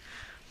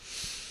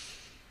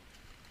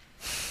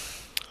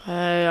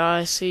 Hey,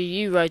 I see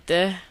you right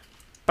there.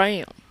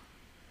 Bam.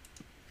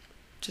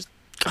 Just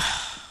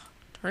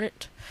turn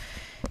it.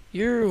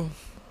 You.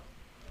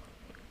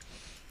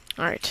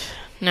 Alright.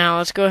 Now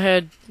let's go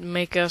ahead and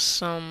make us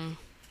some.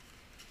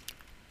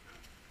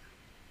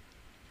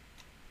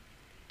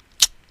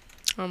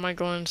 How am I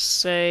going to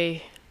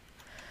say?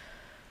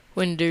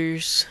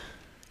 Windows.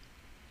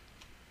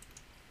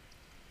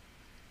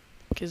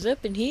 Because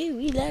up in here,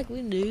 we like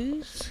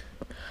windows.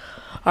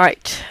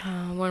 Alright.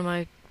 What am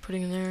I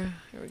putting in there?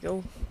 There we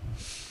go.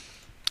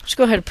 Let's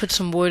go ahead and put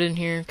some wood in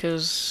here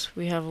because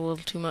we have a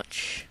little too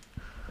much.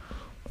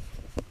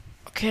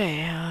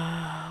 Okay,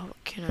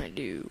 what can I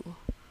do?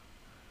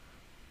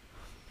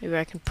 Maybe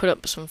I can put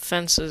up some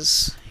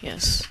fences.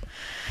 Yes,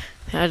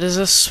 that is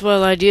a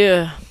swell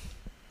idea.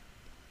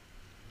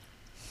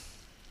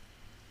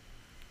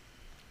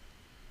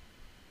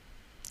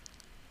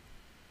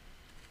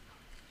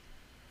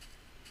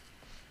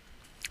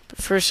 But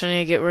first I need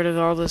to get rid of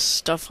all this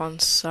stuff on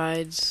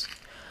sides.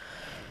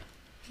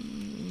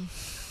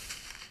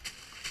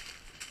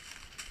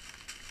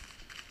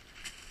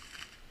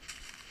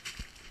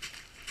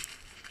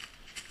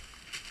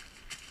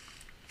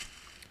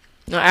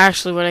 No,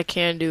 actually what I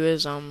can do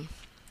is okay,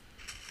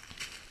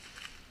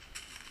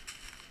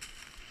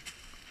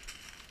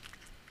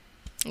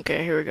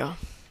 here we go.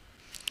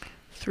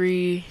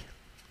 3.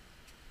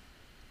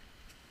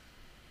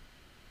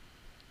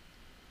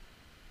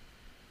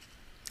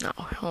 No,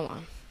 hold on.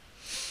 I'm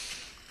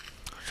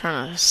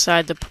trying to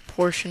decide the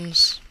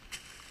proportions.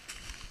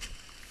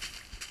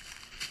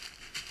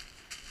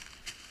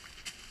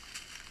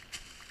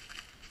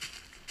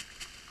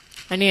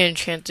 I need to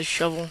enchant the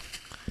shovel.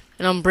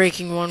 An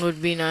unbreaking one would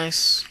be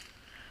nice.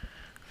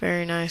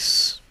 Very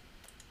nice.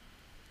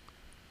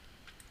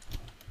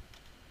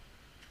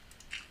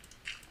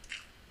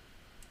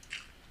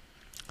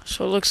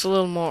 So it looks a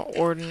little more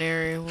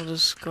ordinary. We'll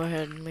just go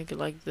ahead and make it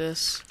like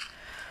this.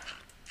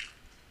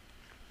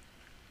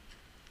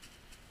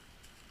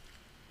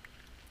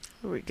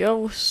 Here we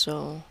go.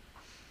 So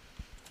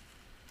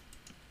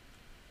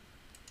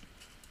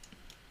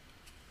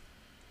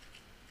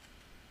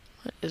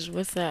what is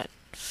with that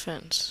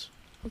fence?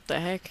 What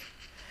the heck?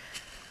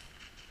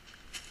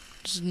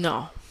 Just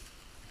no.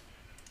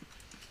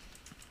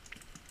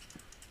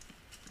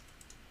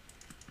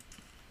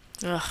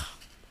 Ugh.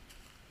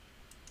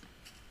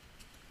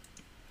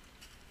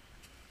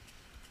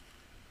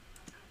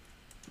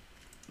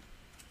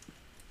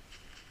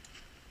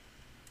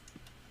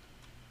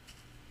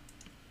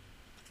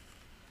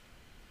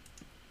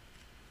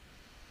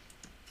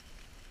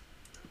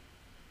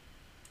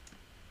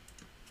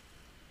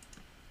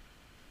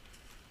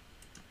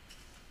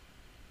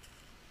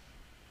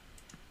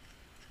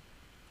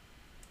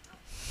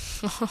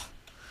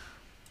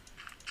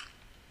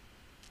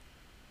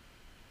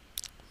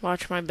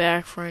 Watch my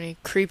back for any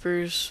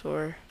creepers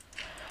or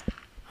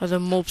other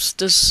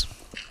mobsters.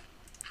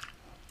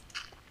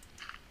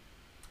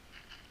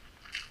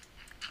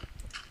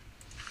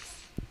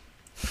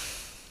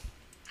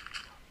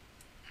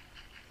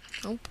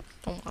 Nope,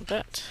 don't want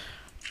that.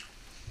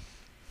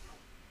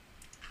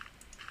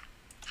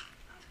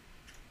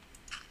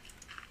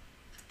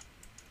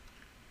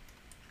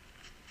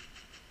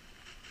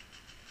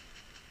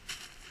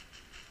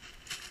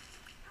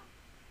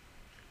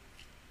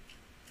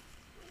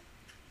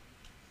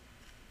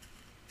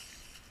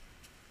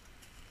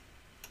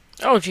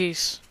 Oh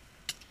jeez.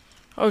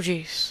 Oh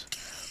jeez.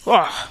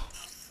 Whoa.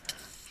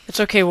 It's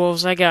okay,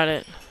 wolves. I got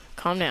it.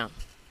 Calm down.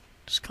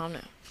 Just calm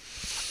down.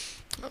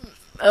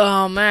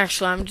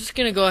 Actually, I'm just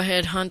gonna go ahead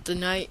and hunt the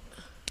night.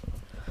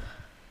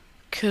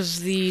 'Cause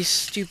these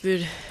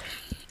stupid...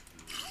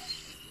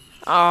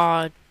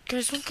 Aw,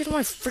 guys, don't get in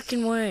my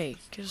freaking way.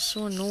 'Cause it's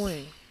so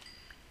annoying.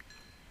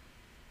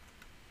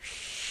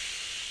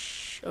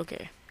 Shh.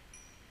 Okay.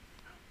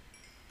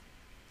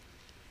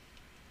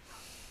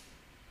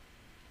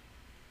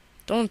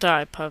 Don't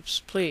die,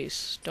 pups.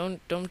 Please.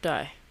 Don't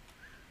die.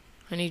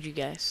 I need you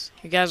guys.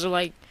 You guys are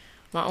like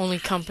my only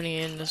company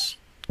in this.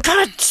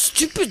 God,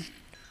 stupid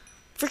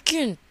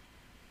freaking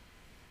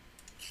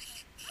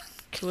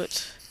kill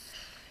it.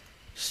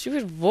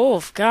 Stupid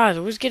wolf. God,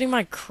 always getting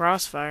my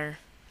crossfire.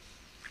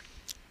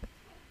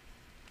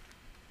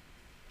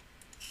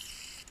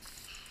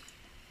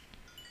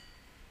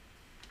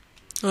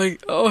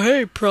 Like, oh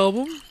hey,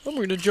 problem. I'm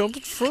gonna jump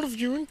in front of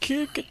you and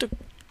kick it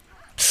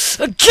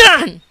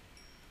again.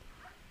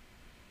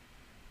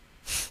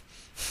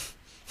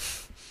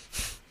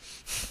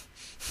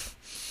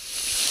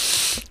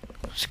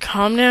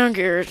 Calm down,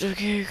 Garrett.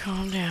 Okay,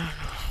 calm down.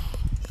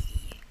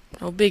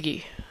 No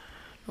biggie.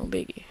 No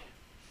biggie.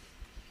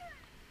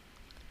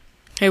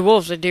 Hey,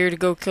 wolves, I dare you to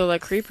go kill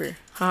that creeper.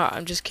 Haha,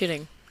 I'm just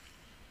kidding.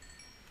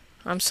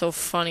 I'm so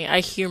funny.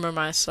 I humor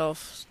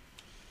myself.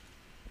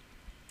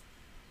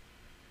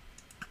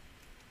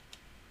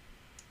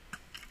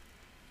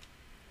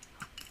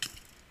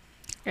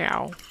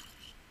 Ow.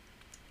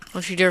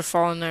 Don't you dare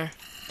fall in there.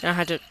 I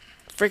had to...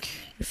 Frick,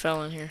 you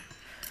fell in here.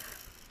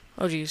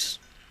 Oh, jeez.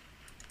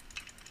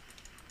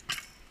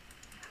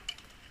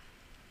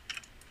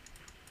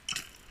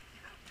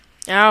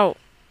 Ow.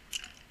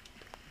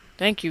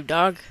 Thank you,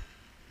 dog.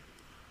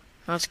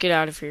 Now let's get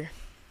out of here.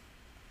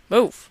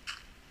 Move.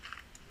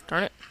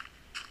 Darn it.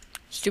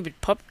 Stupid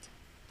pup.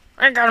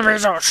 I ain't gotta be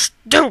so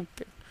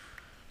stupid.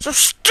 So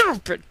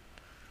stupid.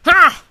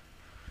 Ha!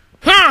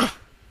 Ha!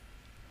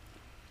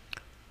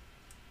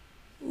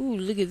 Ooh,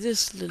 look at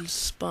this little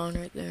spawn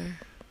right there.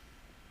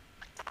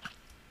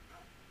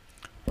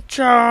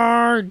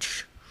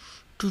 Charge!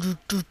 Boo,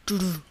 boo.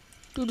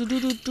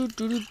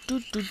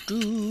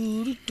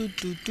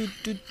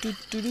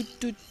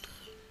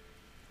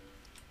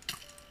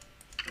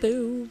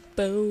 Boo,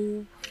 boo.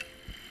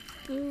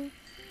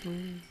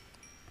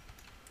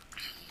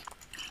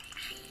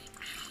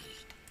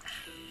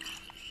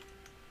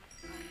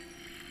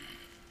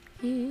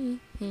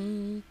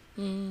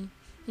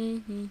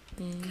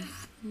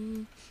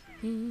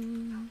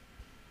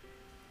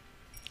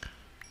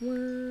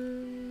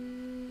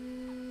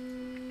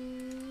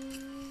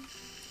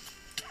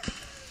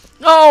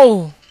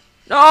 No!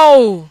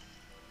 No!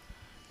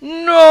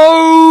 No!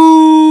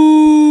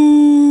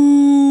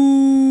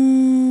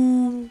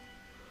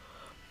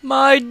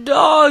 My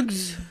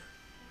dogs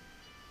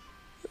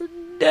are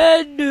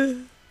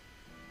dead.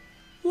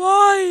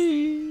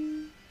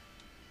 Why?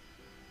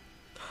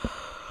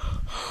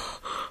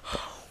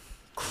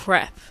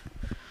 Crap.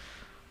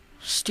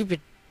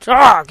 Stupid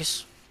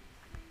dogs.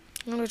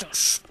 They're so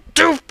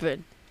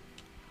stupid.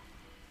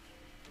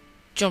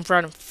 Jump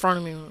right in front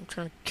of me when I'm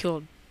trying to kill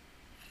him.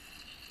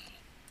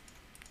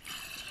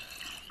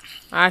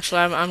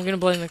 Actually, I'm gonna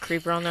blame the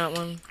creeper on that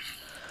one.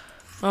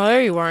 Oh,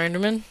 there you are,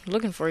 Enderman.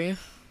 Looking for you.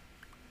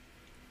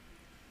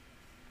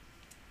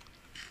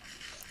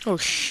 Oh,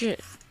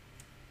 shit.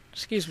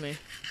 Excuse me.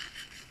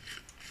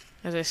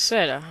 As I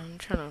said, I'm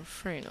trying to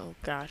refrain. Oh,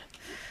 God.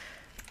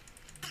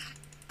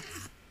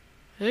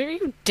 Are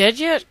you dead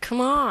yet? Come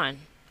on.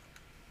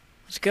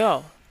 Let's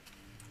go.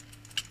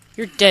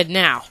 You're dead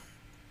now.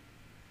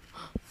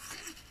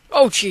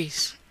 Oh,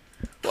 jeez.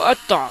 What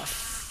the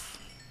f...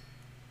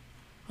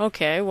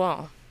 Okay,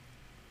 well.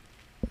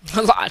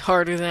 A lot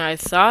harder than I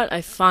thought.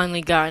 I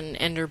finally got an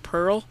ender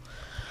pearl.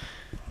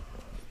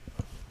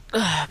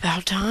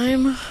 About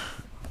time.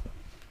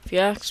 If you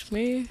ask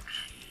me.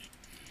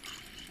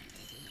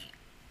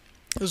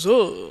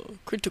 Huzzah!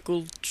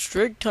 Critical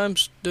strike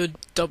times the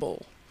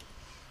double.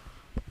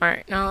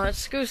 Alright, now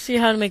let's go see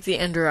how to make the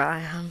ender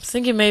eye. I'm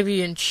thinking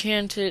maybe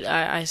enchant it.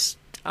 I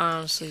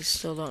honestly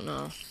still don't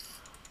know.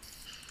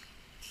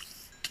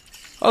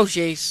 Oh,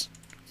 jeez.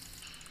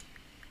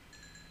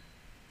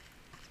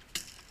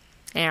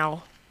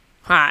 Ow.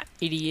 Ha,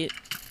 idiot.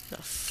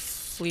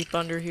 Sleep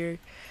under here.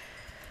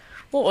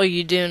 What were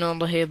you doing on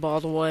the head, by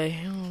the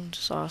way? I'll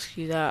just ask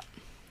you that.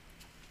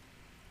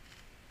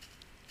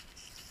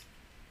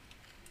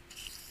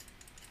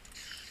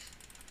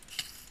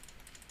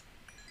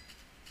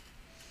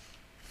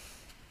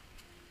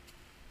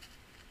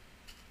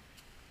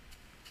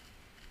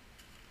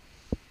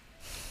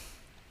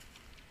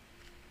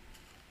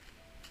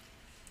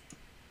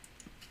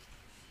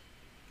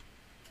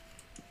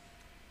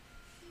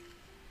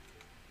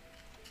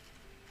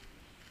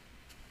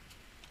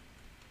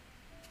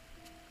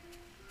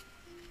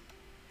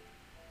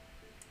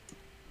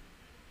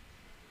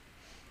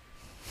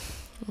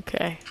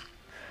 Okay.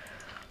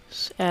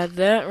 Let's add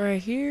that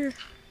right here.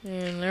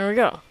 And there we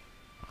go.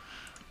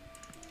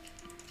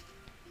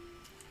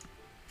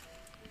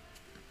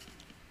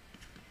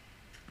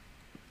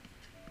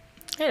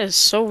 It is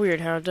so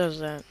weird how it does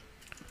that.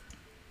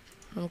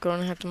 I'm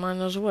going to have to mine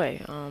those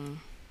away.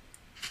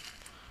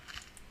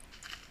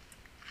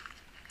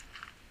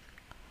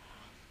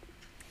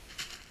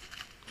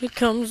 Here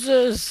comes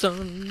the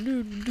sun.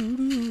 Doo -doo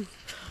 -doo.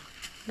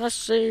 I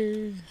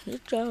say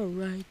it's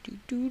alright.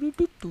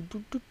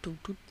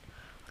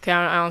 Okay,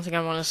 I don't think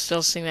I want to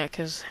still sing that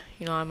because,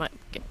 you know, I might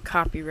get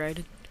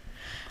copyrighted.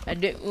 I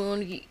didn't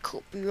want to get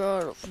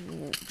copyrighted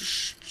for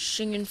just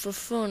singing for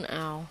fun,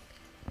 Al.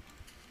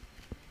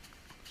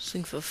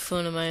 Sing for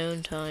fun in my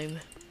own time.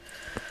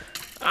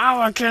 Ow,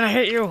 why can't I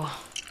hit you?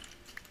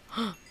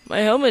 My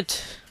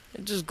helmet.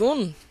 It's just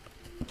gone.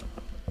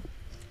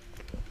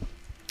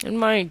 And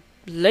my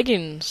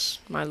leggings.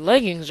 My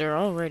leggings are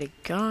already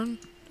gone.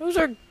 Those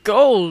are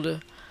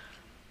gold.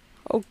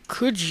 How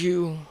could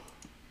you?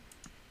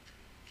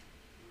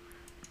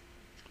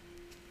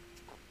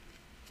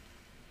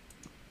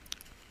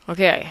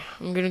 Okay,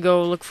 I'm gonna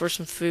go look for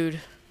some food.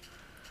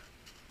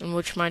 In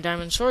which my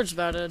diamond sword's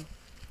about to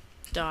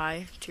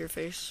die to your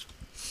face.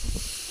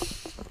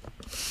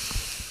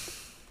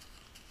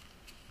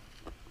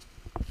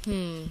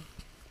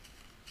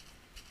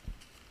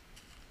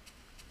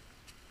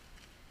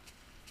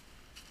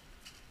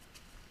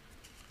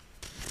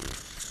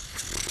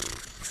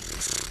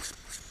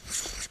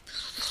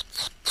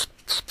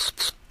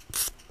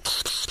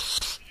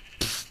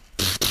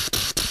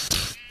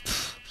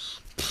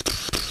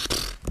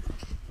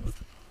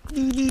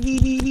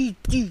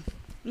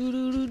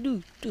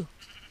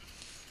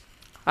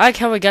 I like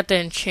how we got the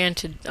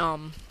enchanted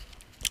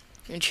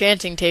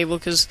enchanting table,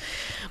 because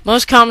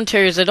most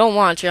commentaries I don't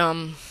watch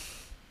don't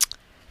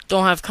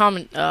have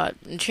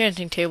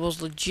enchanting tables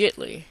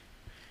legitly.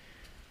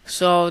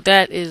 So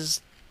that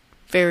is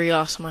very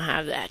awesome to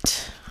have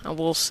that, I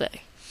will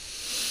say.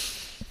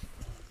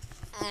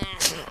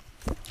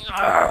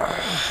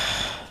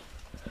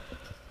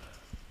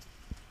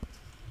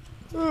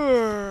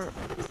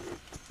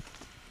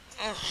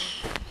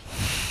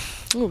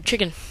 Ooh,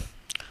 chicken.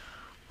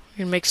 We're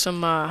gonna make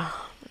some,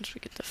 once we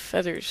get the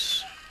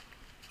feathers.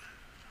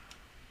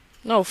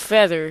 No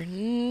feather,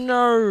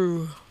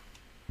 no!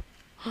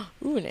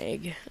 Ooh, an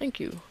egg. Thank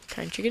you,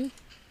 kind chicken.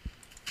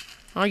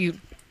 Oh, you.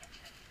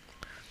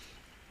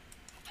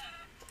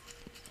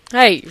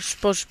 Hey, you're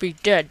supposed to be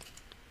dead.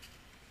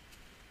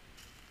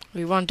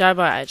 You want to die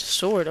by a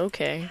sword?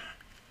 Okay.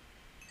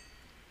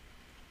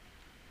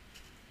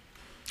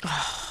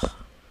 Oh.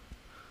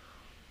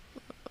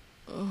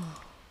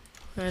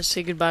 Let's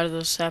say goodbye to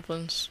those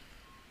saplings.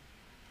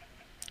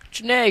 It's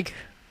an egg.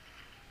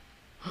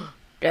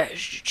 There's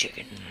the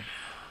chicken.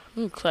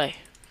 Ooh, clay.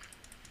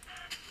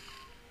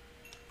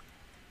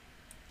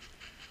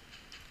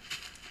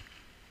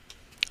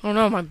 Oh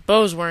no, my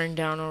bow's wearing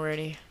down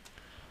already.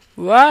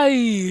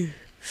 Why?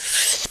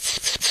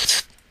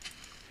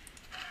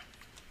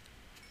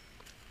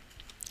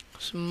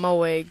 Some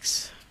Mo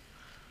eggs.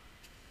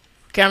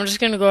 Okay, I'm just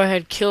gonna go ahead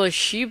and kill a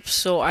sheep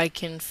so I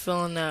can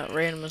fill in that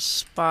random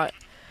spot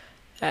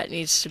that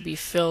needs to be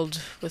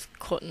filled with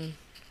cotton.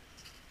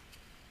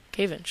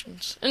 Cave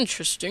entrance.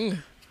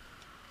 Interesting.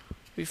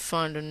 We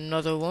find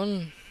another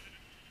one.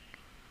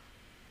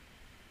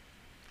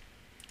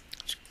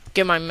 Let's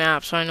get my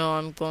map so I know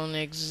I'm going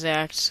the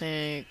exact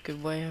same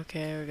good way.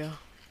 Okay, there we go.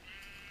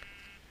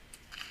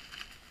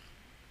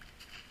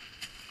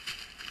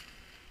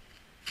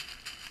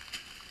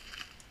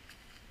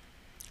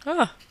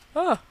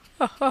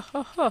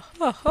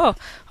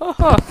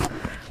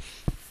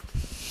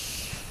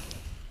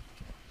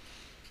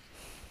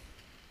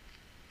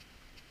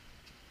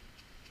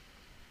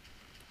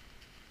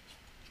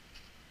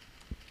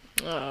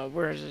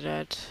 Where is it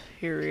at?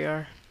 Here we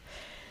are.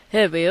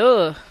 Here we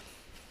are.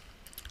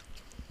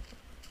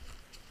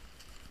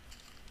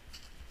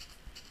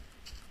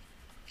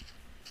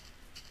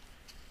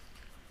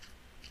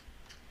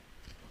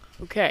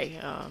 Okay,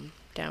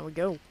 down we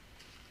go.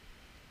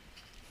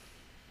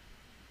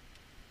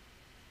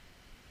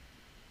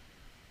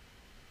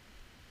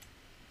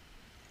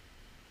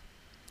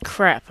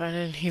 Crap, I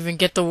didn't even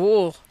get the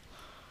wool.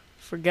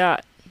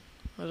 Forgot.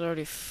 I was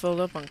already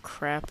filled up on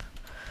crap.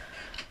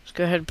 Let's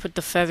go ahead and put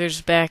the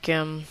feathers back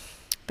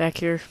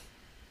here.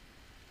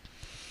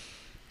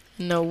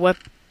 No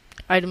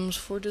items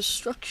for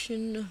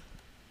destruction.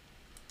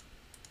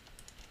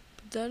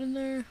 Put that in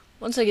there.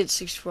 Once I get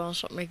 64, I'll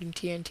start making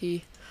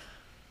TNT.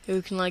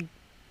 We can like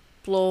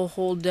blow a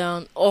hole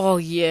down. Oh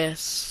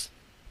yes,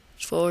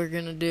 that's what we're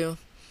gonna do.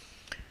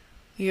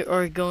 We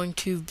are going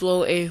to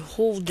blow a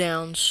hole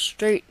down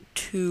straight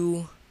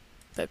to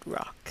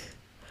bedrock.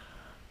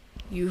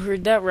 You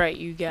heard that right,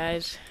 you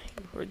guys.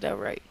 You heard that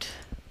right.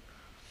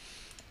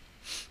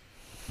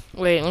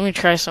 Wait, let me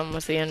try something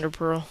with the ender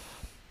pearl.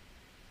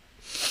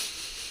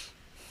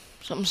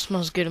 Something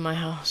smells good in my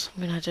house.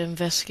 I'm gonna have to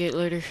investigate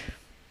later.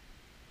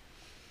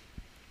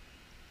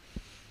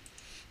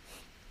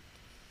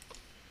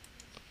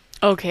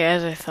 Okay,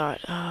 as I thought.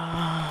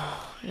 I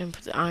didn't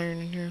put the iron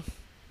in here.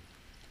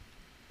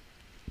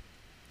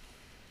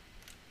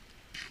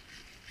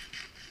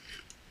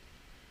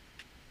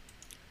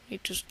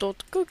 Need to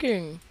start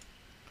cooking.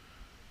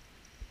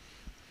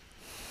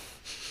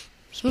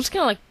 Smells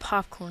kind of like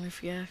popcorn,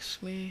 if you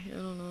ask me. I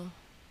don't know.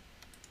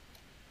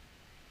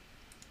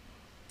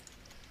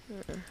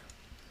 There.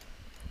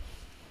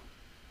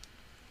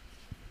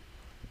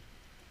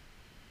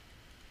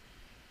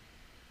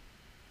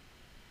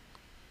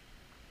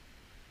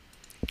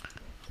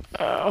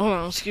 Hold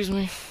on, excuse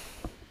me.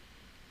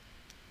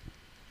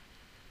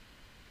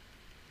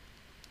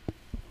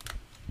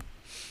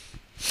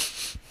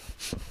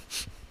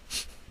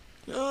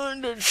 Oh,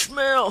 and it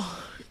smells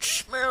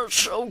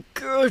so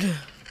good.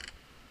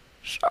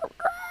 So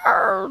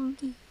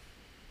good.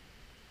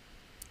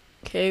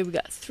 Okay, we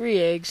got 3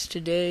 eggs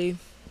today.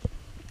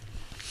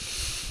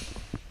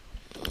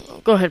 I'll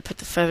go ahead and put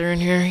the feather in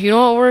here. You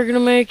know what we're gonna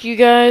make, you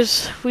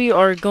guys? We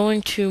are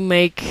going to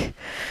make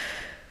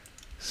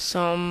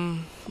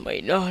some...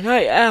 Wait, no,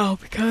 not owl,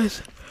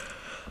 because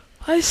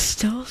I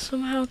still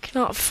somehow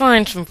cannot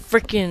find some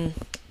freaking...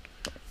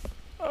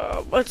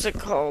 what's it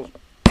called?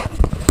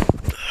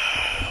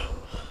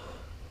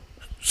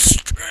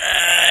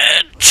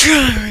 Stretch!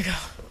 There we go.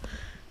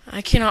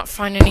 I cannot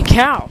find any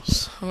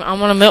cows. I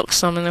want to milk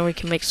some and then we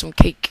can make some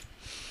cake.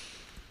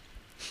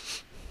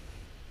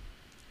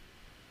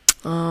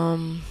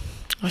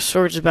 My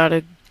sword's about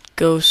to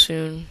go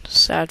soon.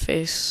 Sad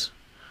face.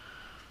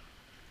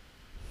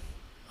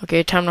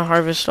 Okay, time to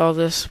harvest all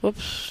this.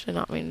 Whoops, did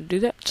not mean to do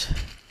that.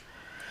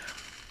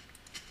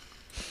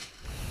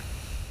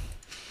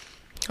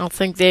 I don't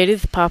think that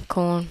is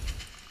popcorn.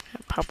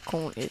 That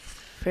popcorn is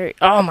very...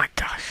 Oh my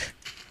gosh.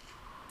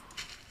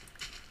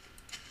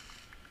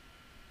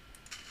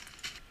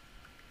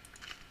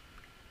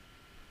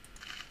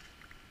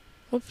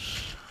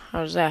 Whoops,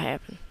 how does that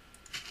happen?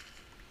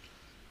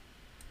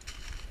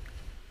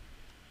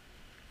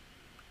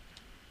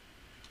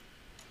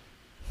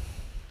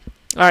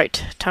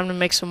 Alright, time to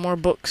make some more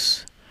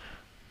books.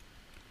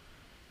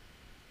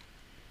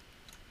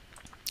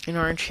 In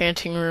our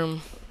enchanting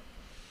room.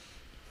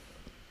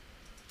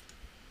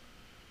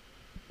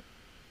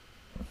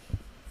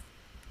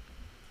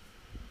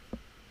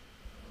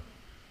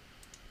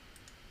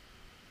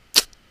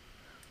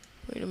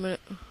 Wait a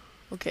minute.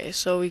 Okay,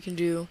 so we can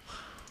do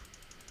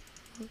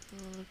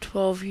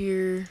 12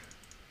 here.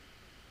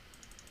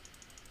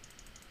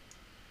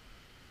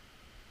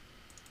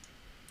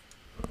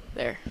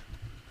 There.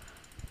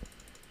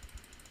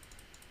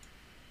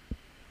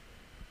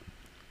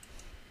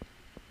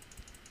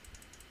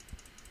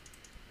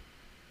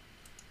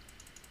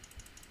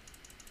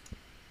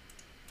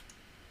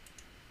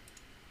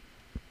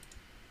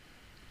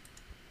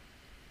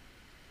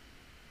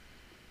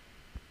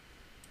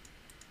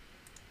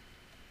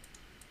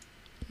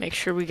 Make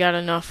sure we got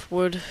enough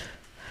wood.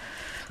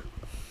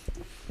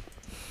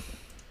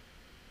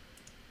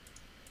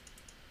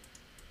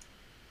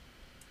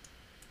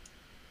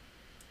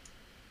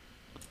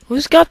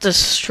 Who's got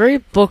this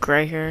straight book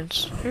right here?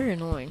 It's very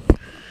annoying.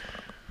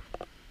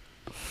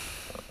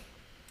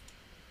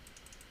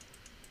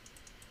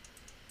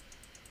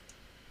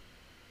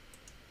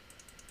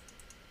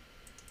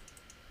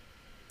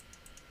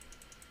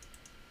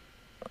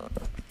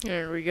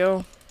 There we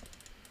go.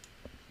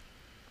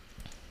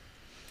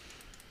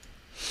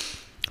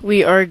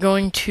 We are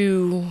going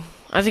to...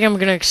 I think I'm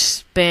going to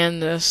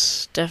expand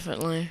this,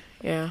 definitely.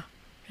 Yeah,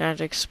 I have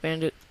to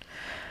expand it.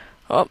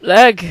 Oh,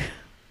 lag!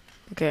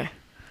 Okay.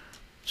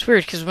 It's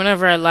weird, because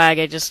whenever I lag,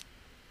 I just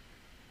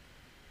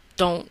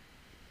don't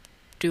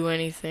do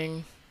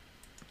anything.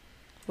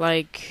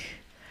 Like,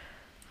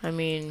 I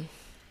mean...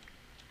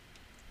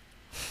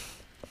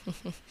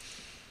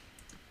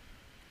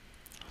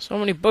 so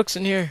many books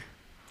in here.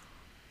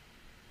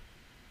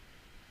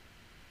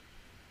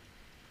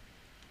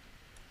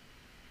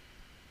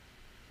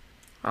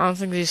 I don't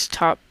think these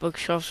top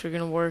bookshelves are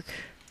gonna work.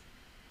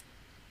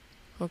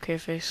 Okay,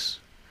 face.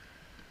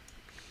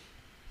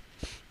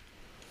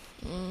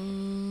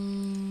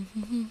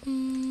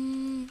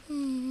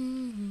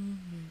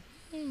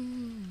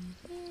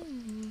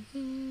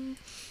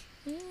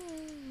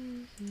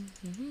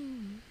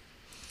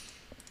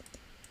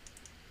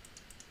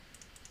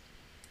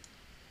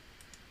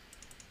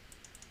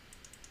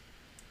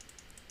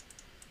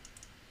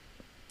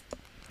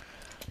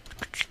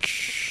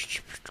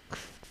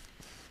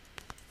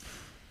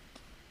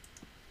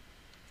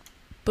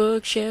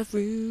 Bookshelf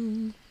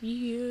room,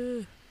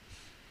 yeah.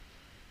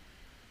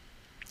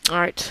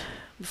 Alright,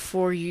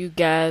 before you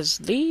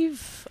guys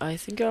leave, I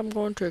think I'm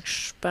going to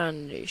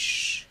expand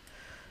this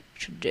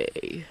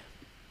today.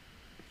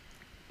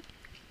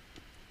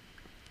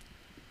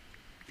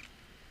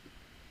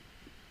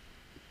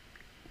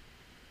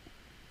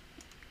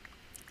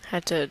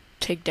 Had to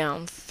take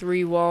down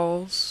 3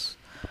 walls.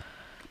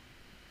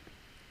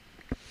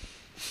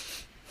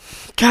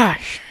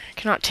 Gosh, I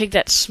cannot take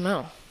that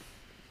smell.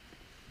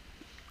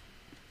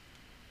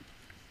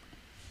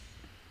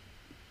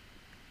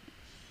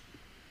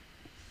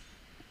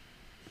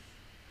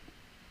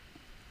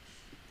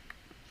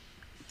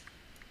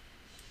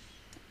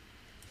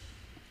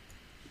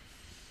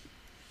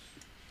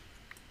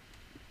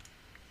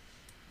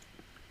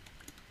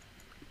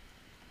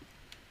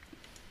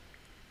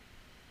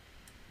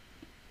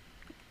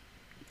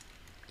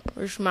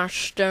 Where's my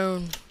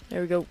stone?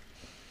 There we go.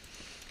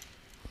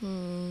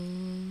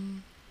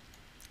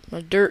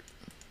 My dirt.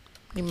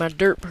 Need my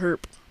derp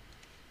herp.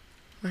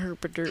 My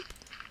herpa derp.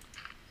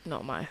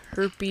 No, my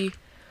herpy.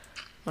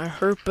 My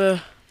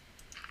herpa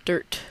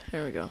dirt.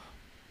 There we go.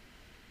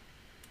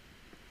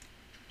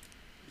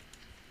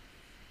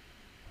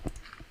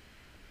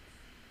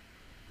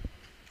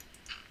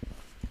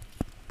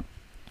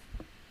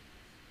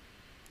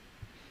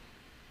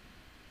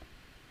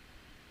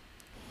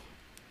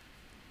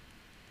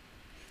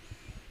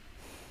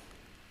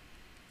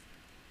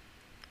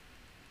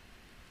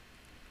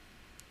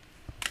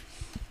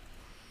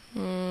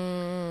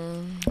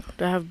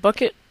 Do I have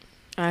bucket?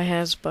 I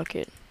has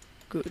bucket.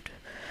 Good.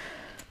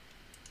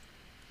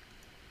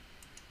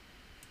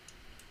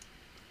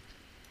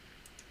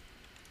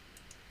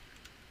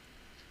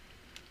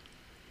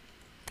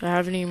 Do I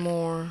have any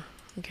more?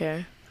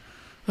 Okay.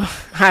 I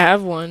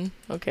have one.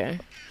 Okay.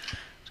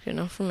 It's good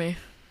enough for me.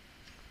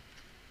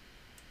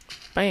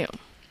 Bam.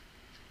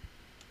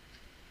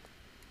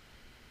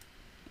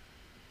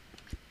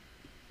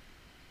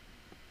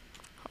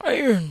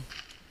 Iron.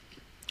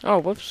 Oh,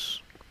 whoops.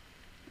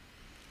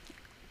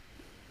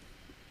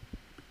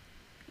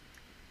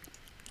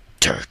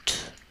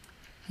 Dirt.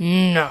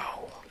 No.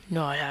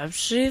 No, I have to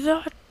say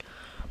that.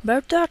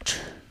 About that.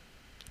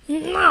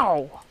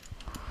 No.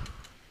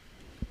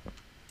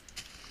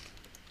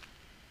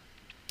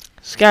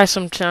 Sky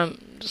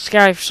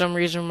for some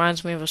reason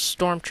reminds me of a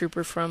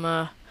stormtrooper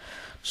from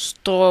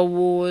Star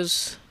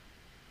Wars.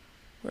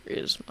 Where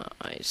is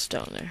my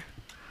stone there?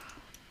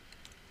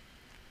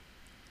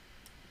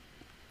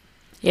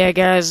 Yeah,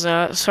 guys,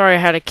 sorry I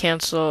had to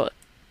cancel.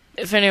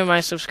 If any of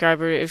my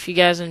subscribers, if you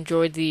guys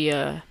enjoyed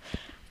the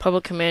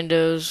Public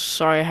Commandos,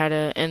 sorry I had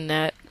to end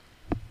that.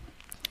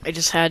 I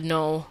just had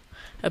no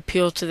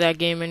appeal to that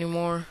game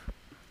anymore.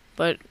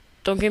 But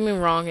don't get me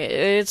wrong,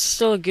 it's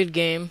still a good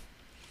game.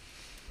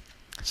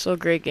 Still a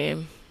great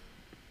game.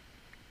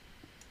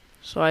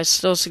 So I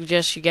still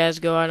suggest you guys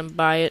go out and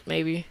buy it,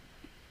 maybe.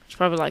 It's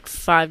probably like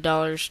 $5,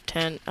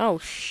 $10. Oh,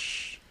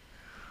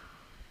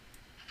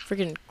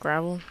 freaking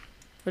gravel.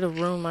 Way to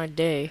ruin my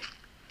day.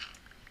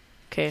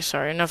 Okay,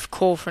 sorry, enough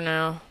coal for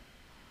now.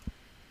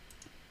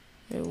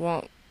 It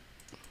won't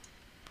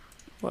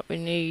what we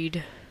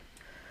need.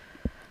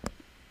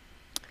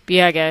 But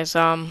yeah, guys,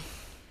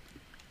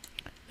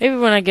 maybe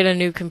when I get a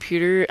new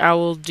computer, I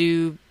will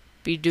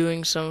be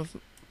doing some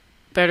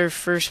better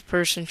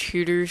first-person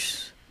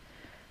shooters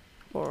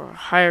or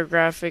higher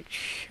graphic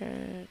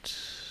shit.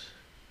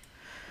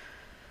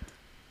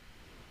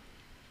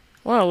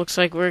 Well, it looks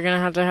like we're gonna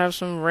have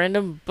some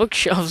random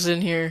bookshelves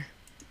in here.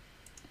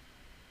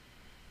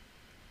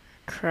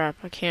 Crap,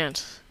 I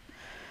can't.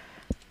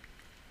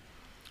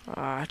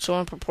 It's so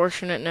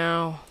unproportionate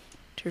now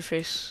to your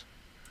face.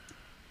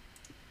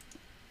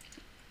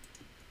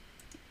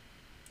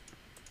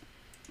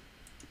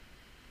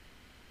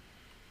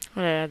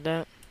 Why'd I add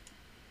that?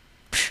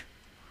 Psh,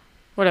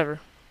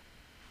 whatever.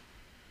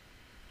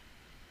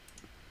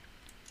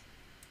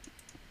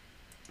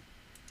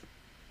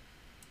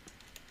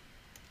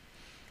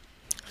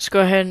 Let's go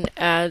ahead and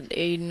add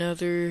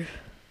another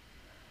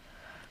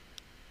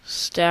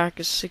stack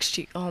of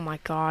 60. Oh my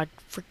god,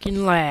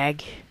 freaking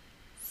lag.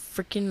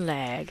 Freaking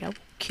lag. I will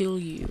kill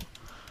you.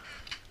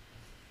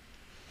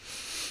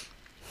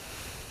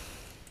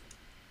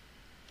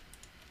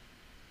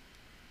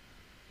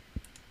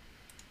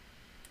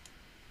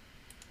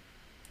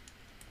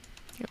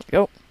 Here we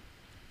go.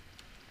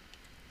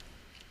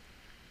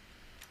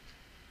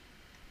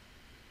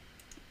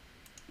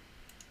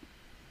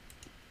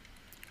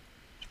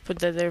 Put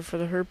that there for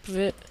the herp of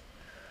it.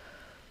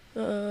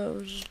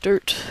 Where's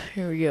dirt?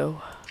 Here we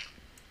go.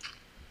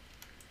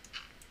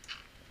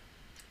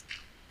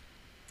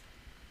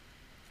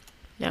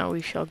 Now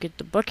we shall get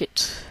the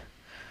bucket.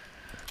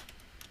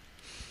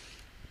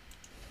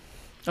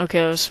 Okay,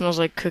 it smells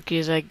like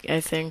cookies, I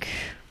think.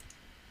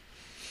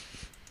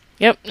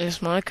 Yep, they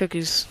smell like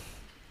cookies.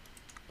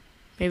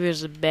 Maybe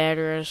it's a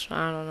batter,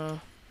 I don't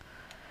know.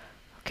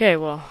 Okay,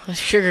 well, the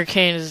sugar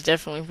cane is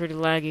definitely pretty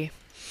laggy.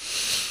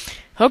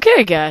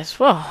 Okay, guys,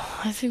 well,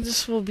 I think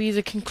this will be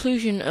the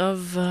conclusion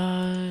of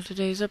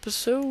today's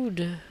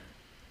episode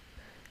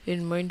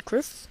in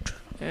Minecraft.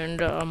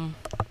 And,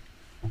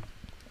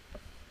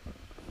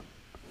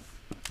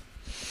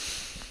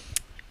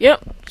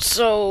 yep,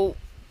 so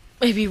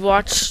maybe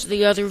watch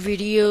the other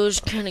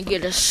videos, kind of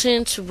get a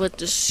sense of what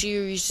the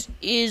series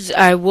is.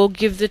 I will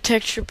give the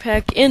texture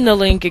pack in the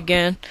link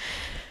again,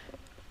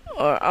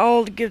 or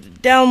I'll give the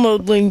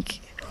download link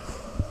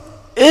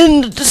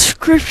in the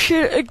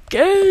description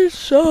again.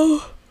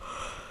 So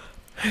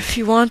if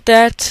you want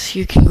that,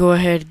 you can go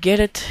ahead and get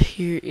it.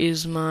 Here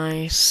is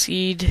my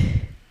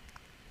seed.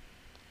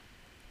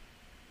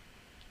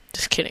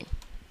 Just kidding.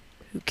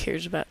 Who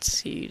cares about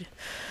seed?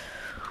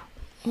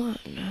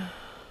 What?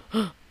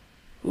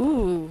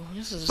 Ooh,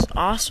 this is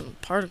awesome.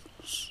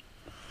 Particles.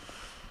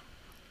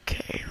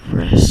 Okay,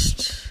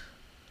 rest.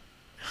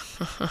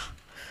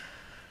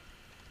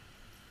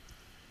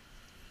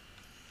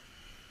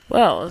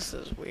 Well, this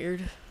is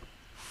weird.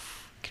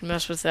 Can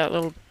mess with that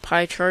little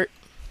pie chart.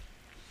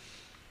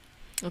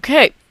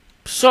 Okay,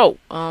 so,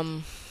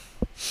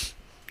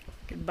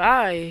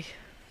 goodbye,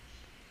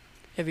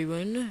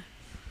 everyone.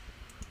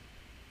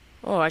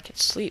 Oh, I can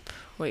sleep.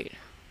 Wait,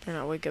 better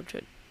not wake up to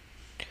it.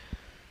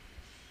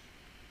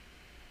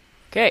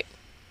 Okay.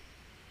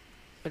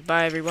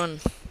 Goodbye, everyone.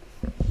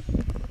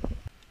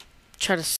 Try to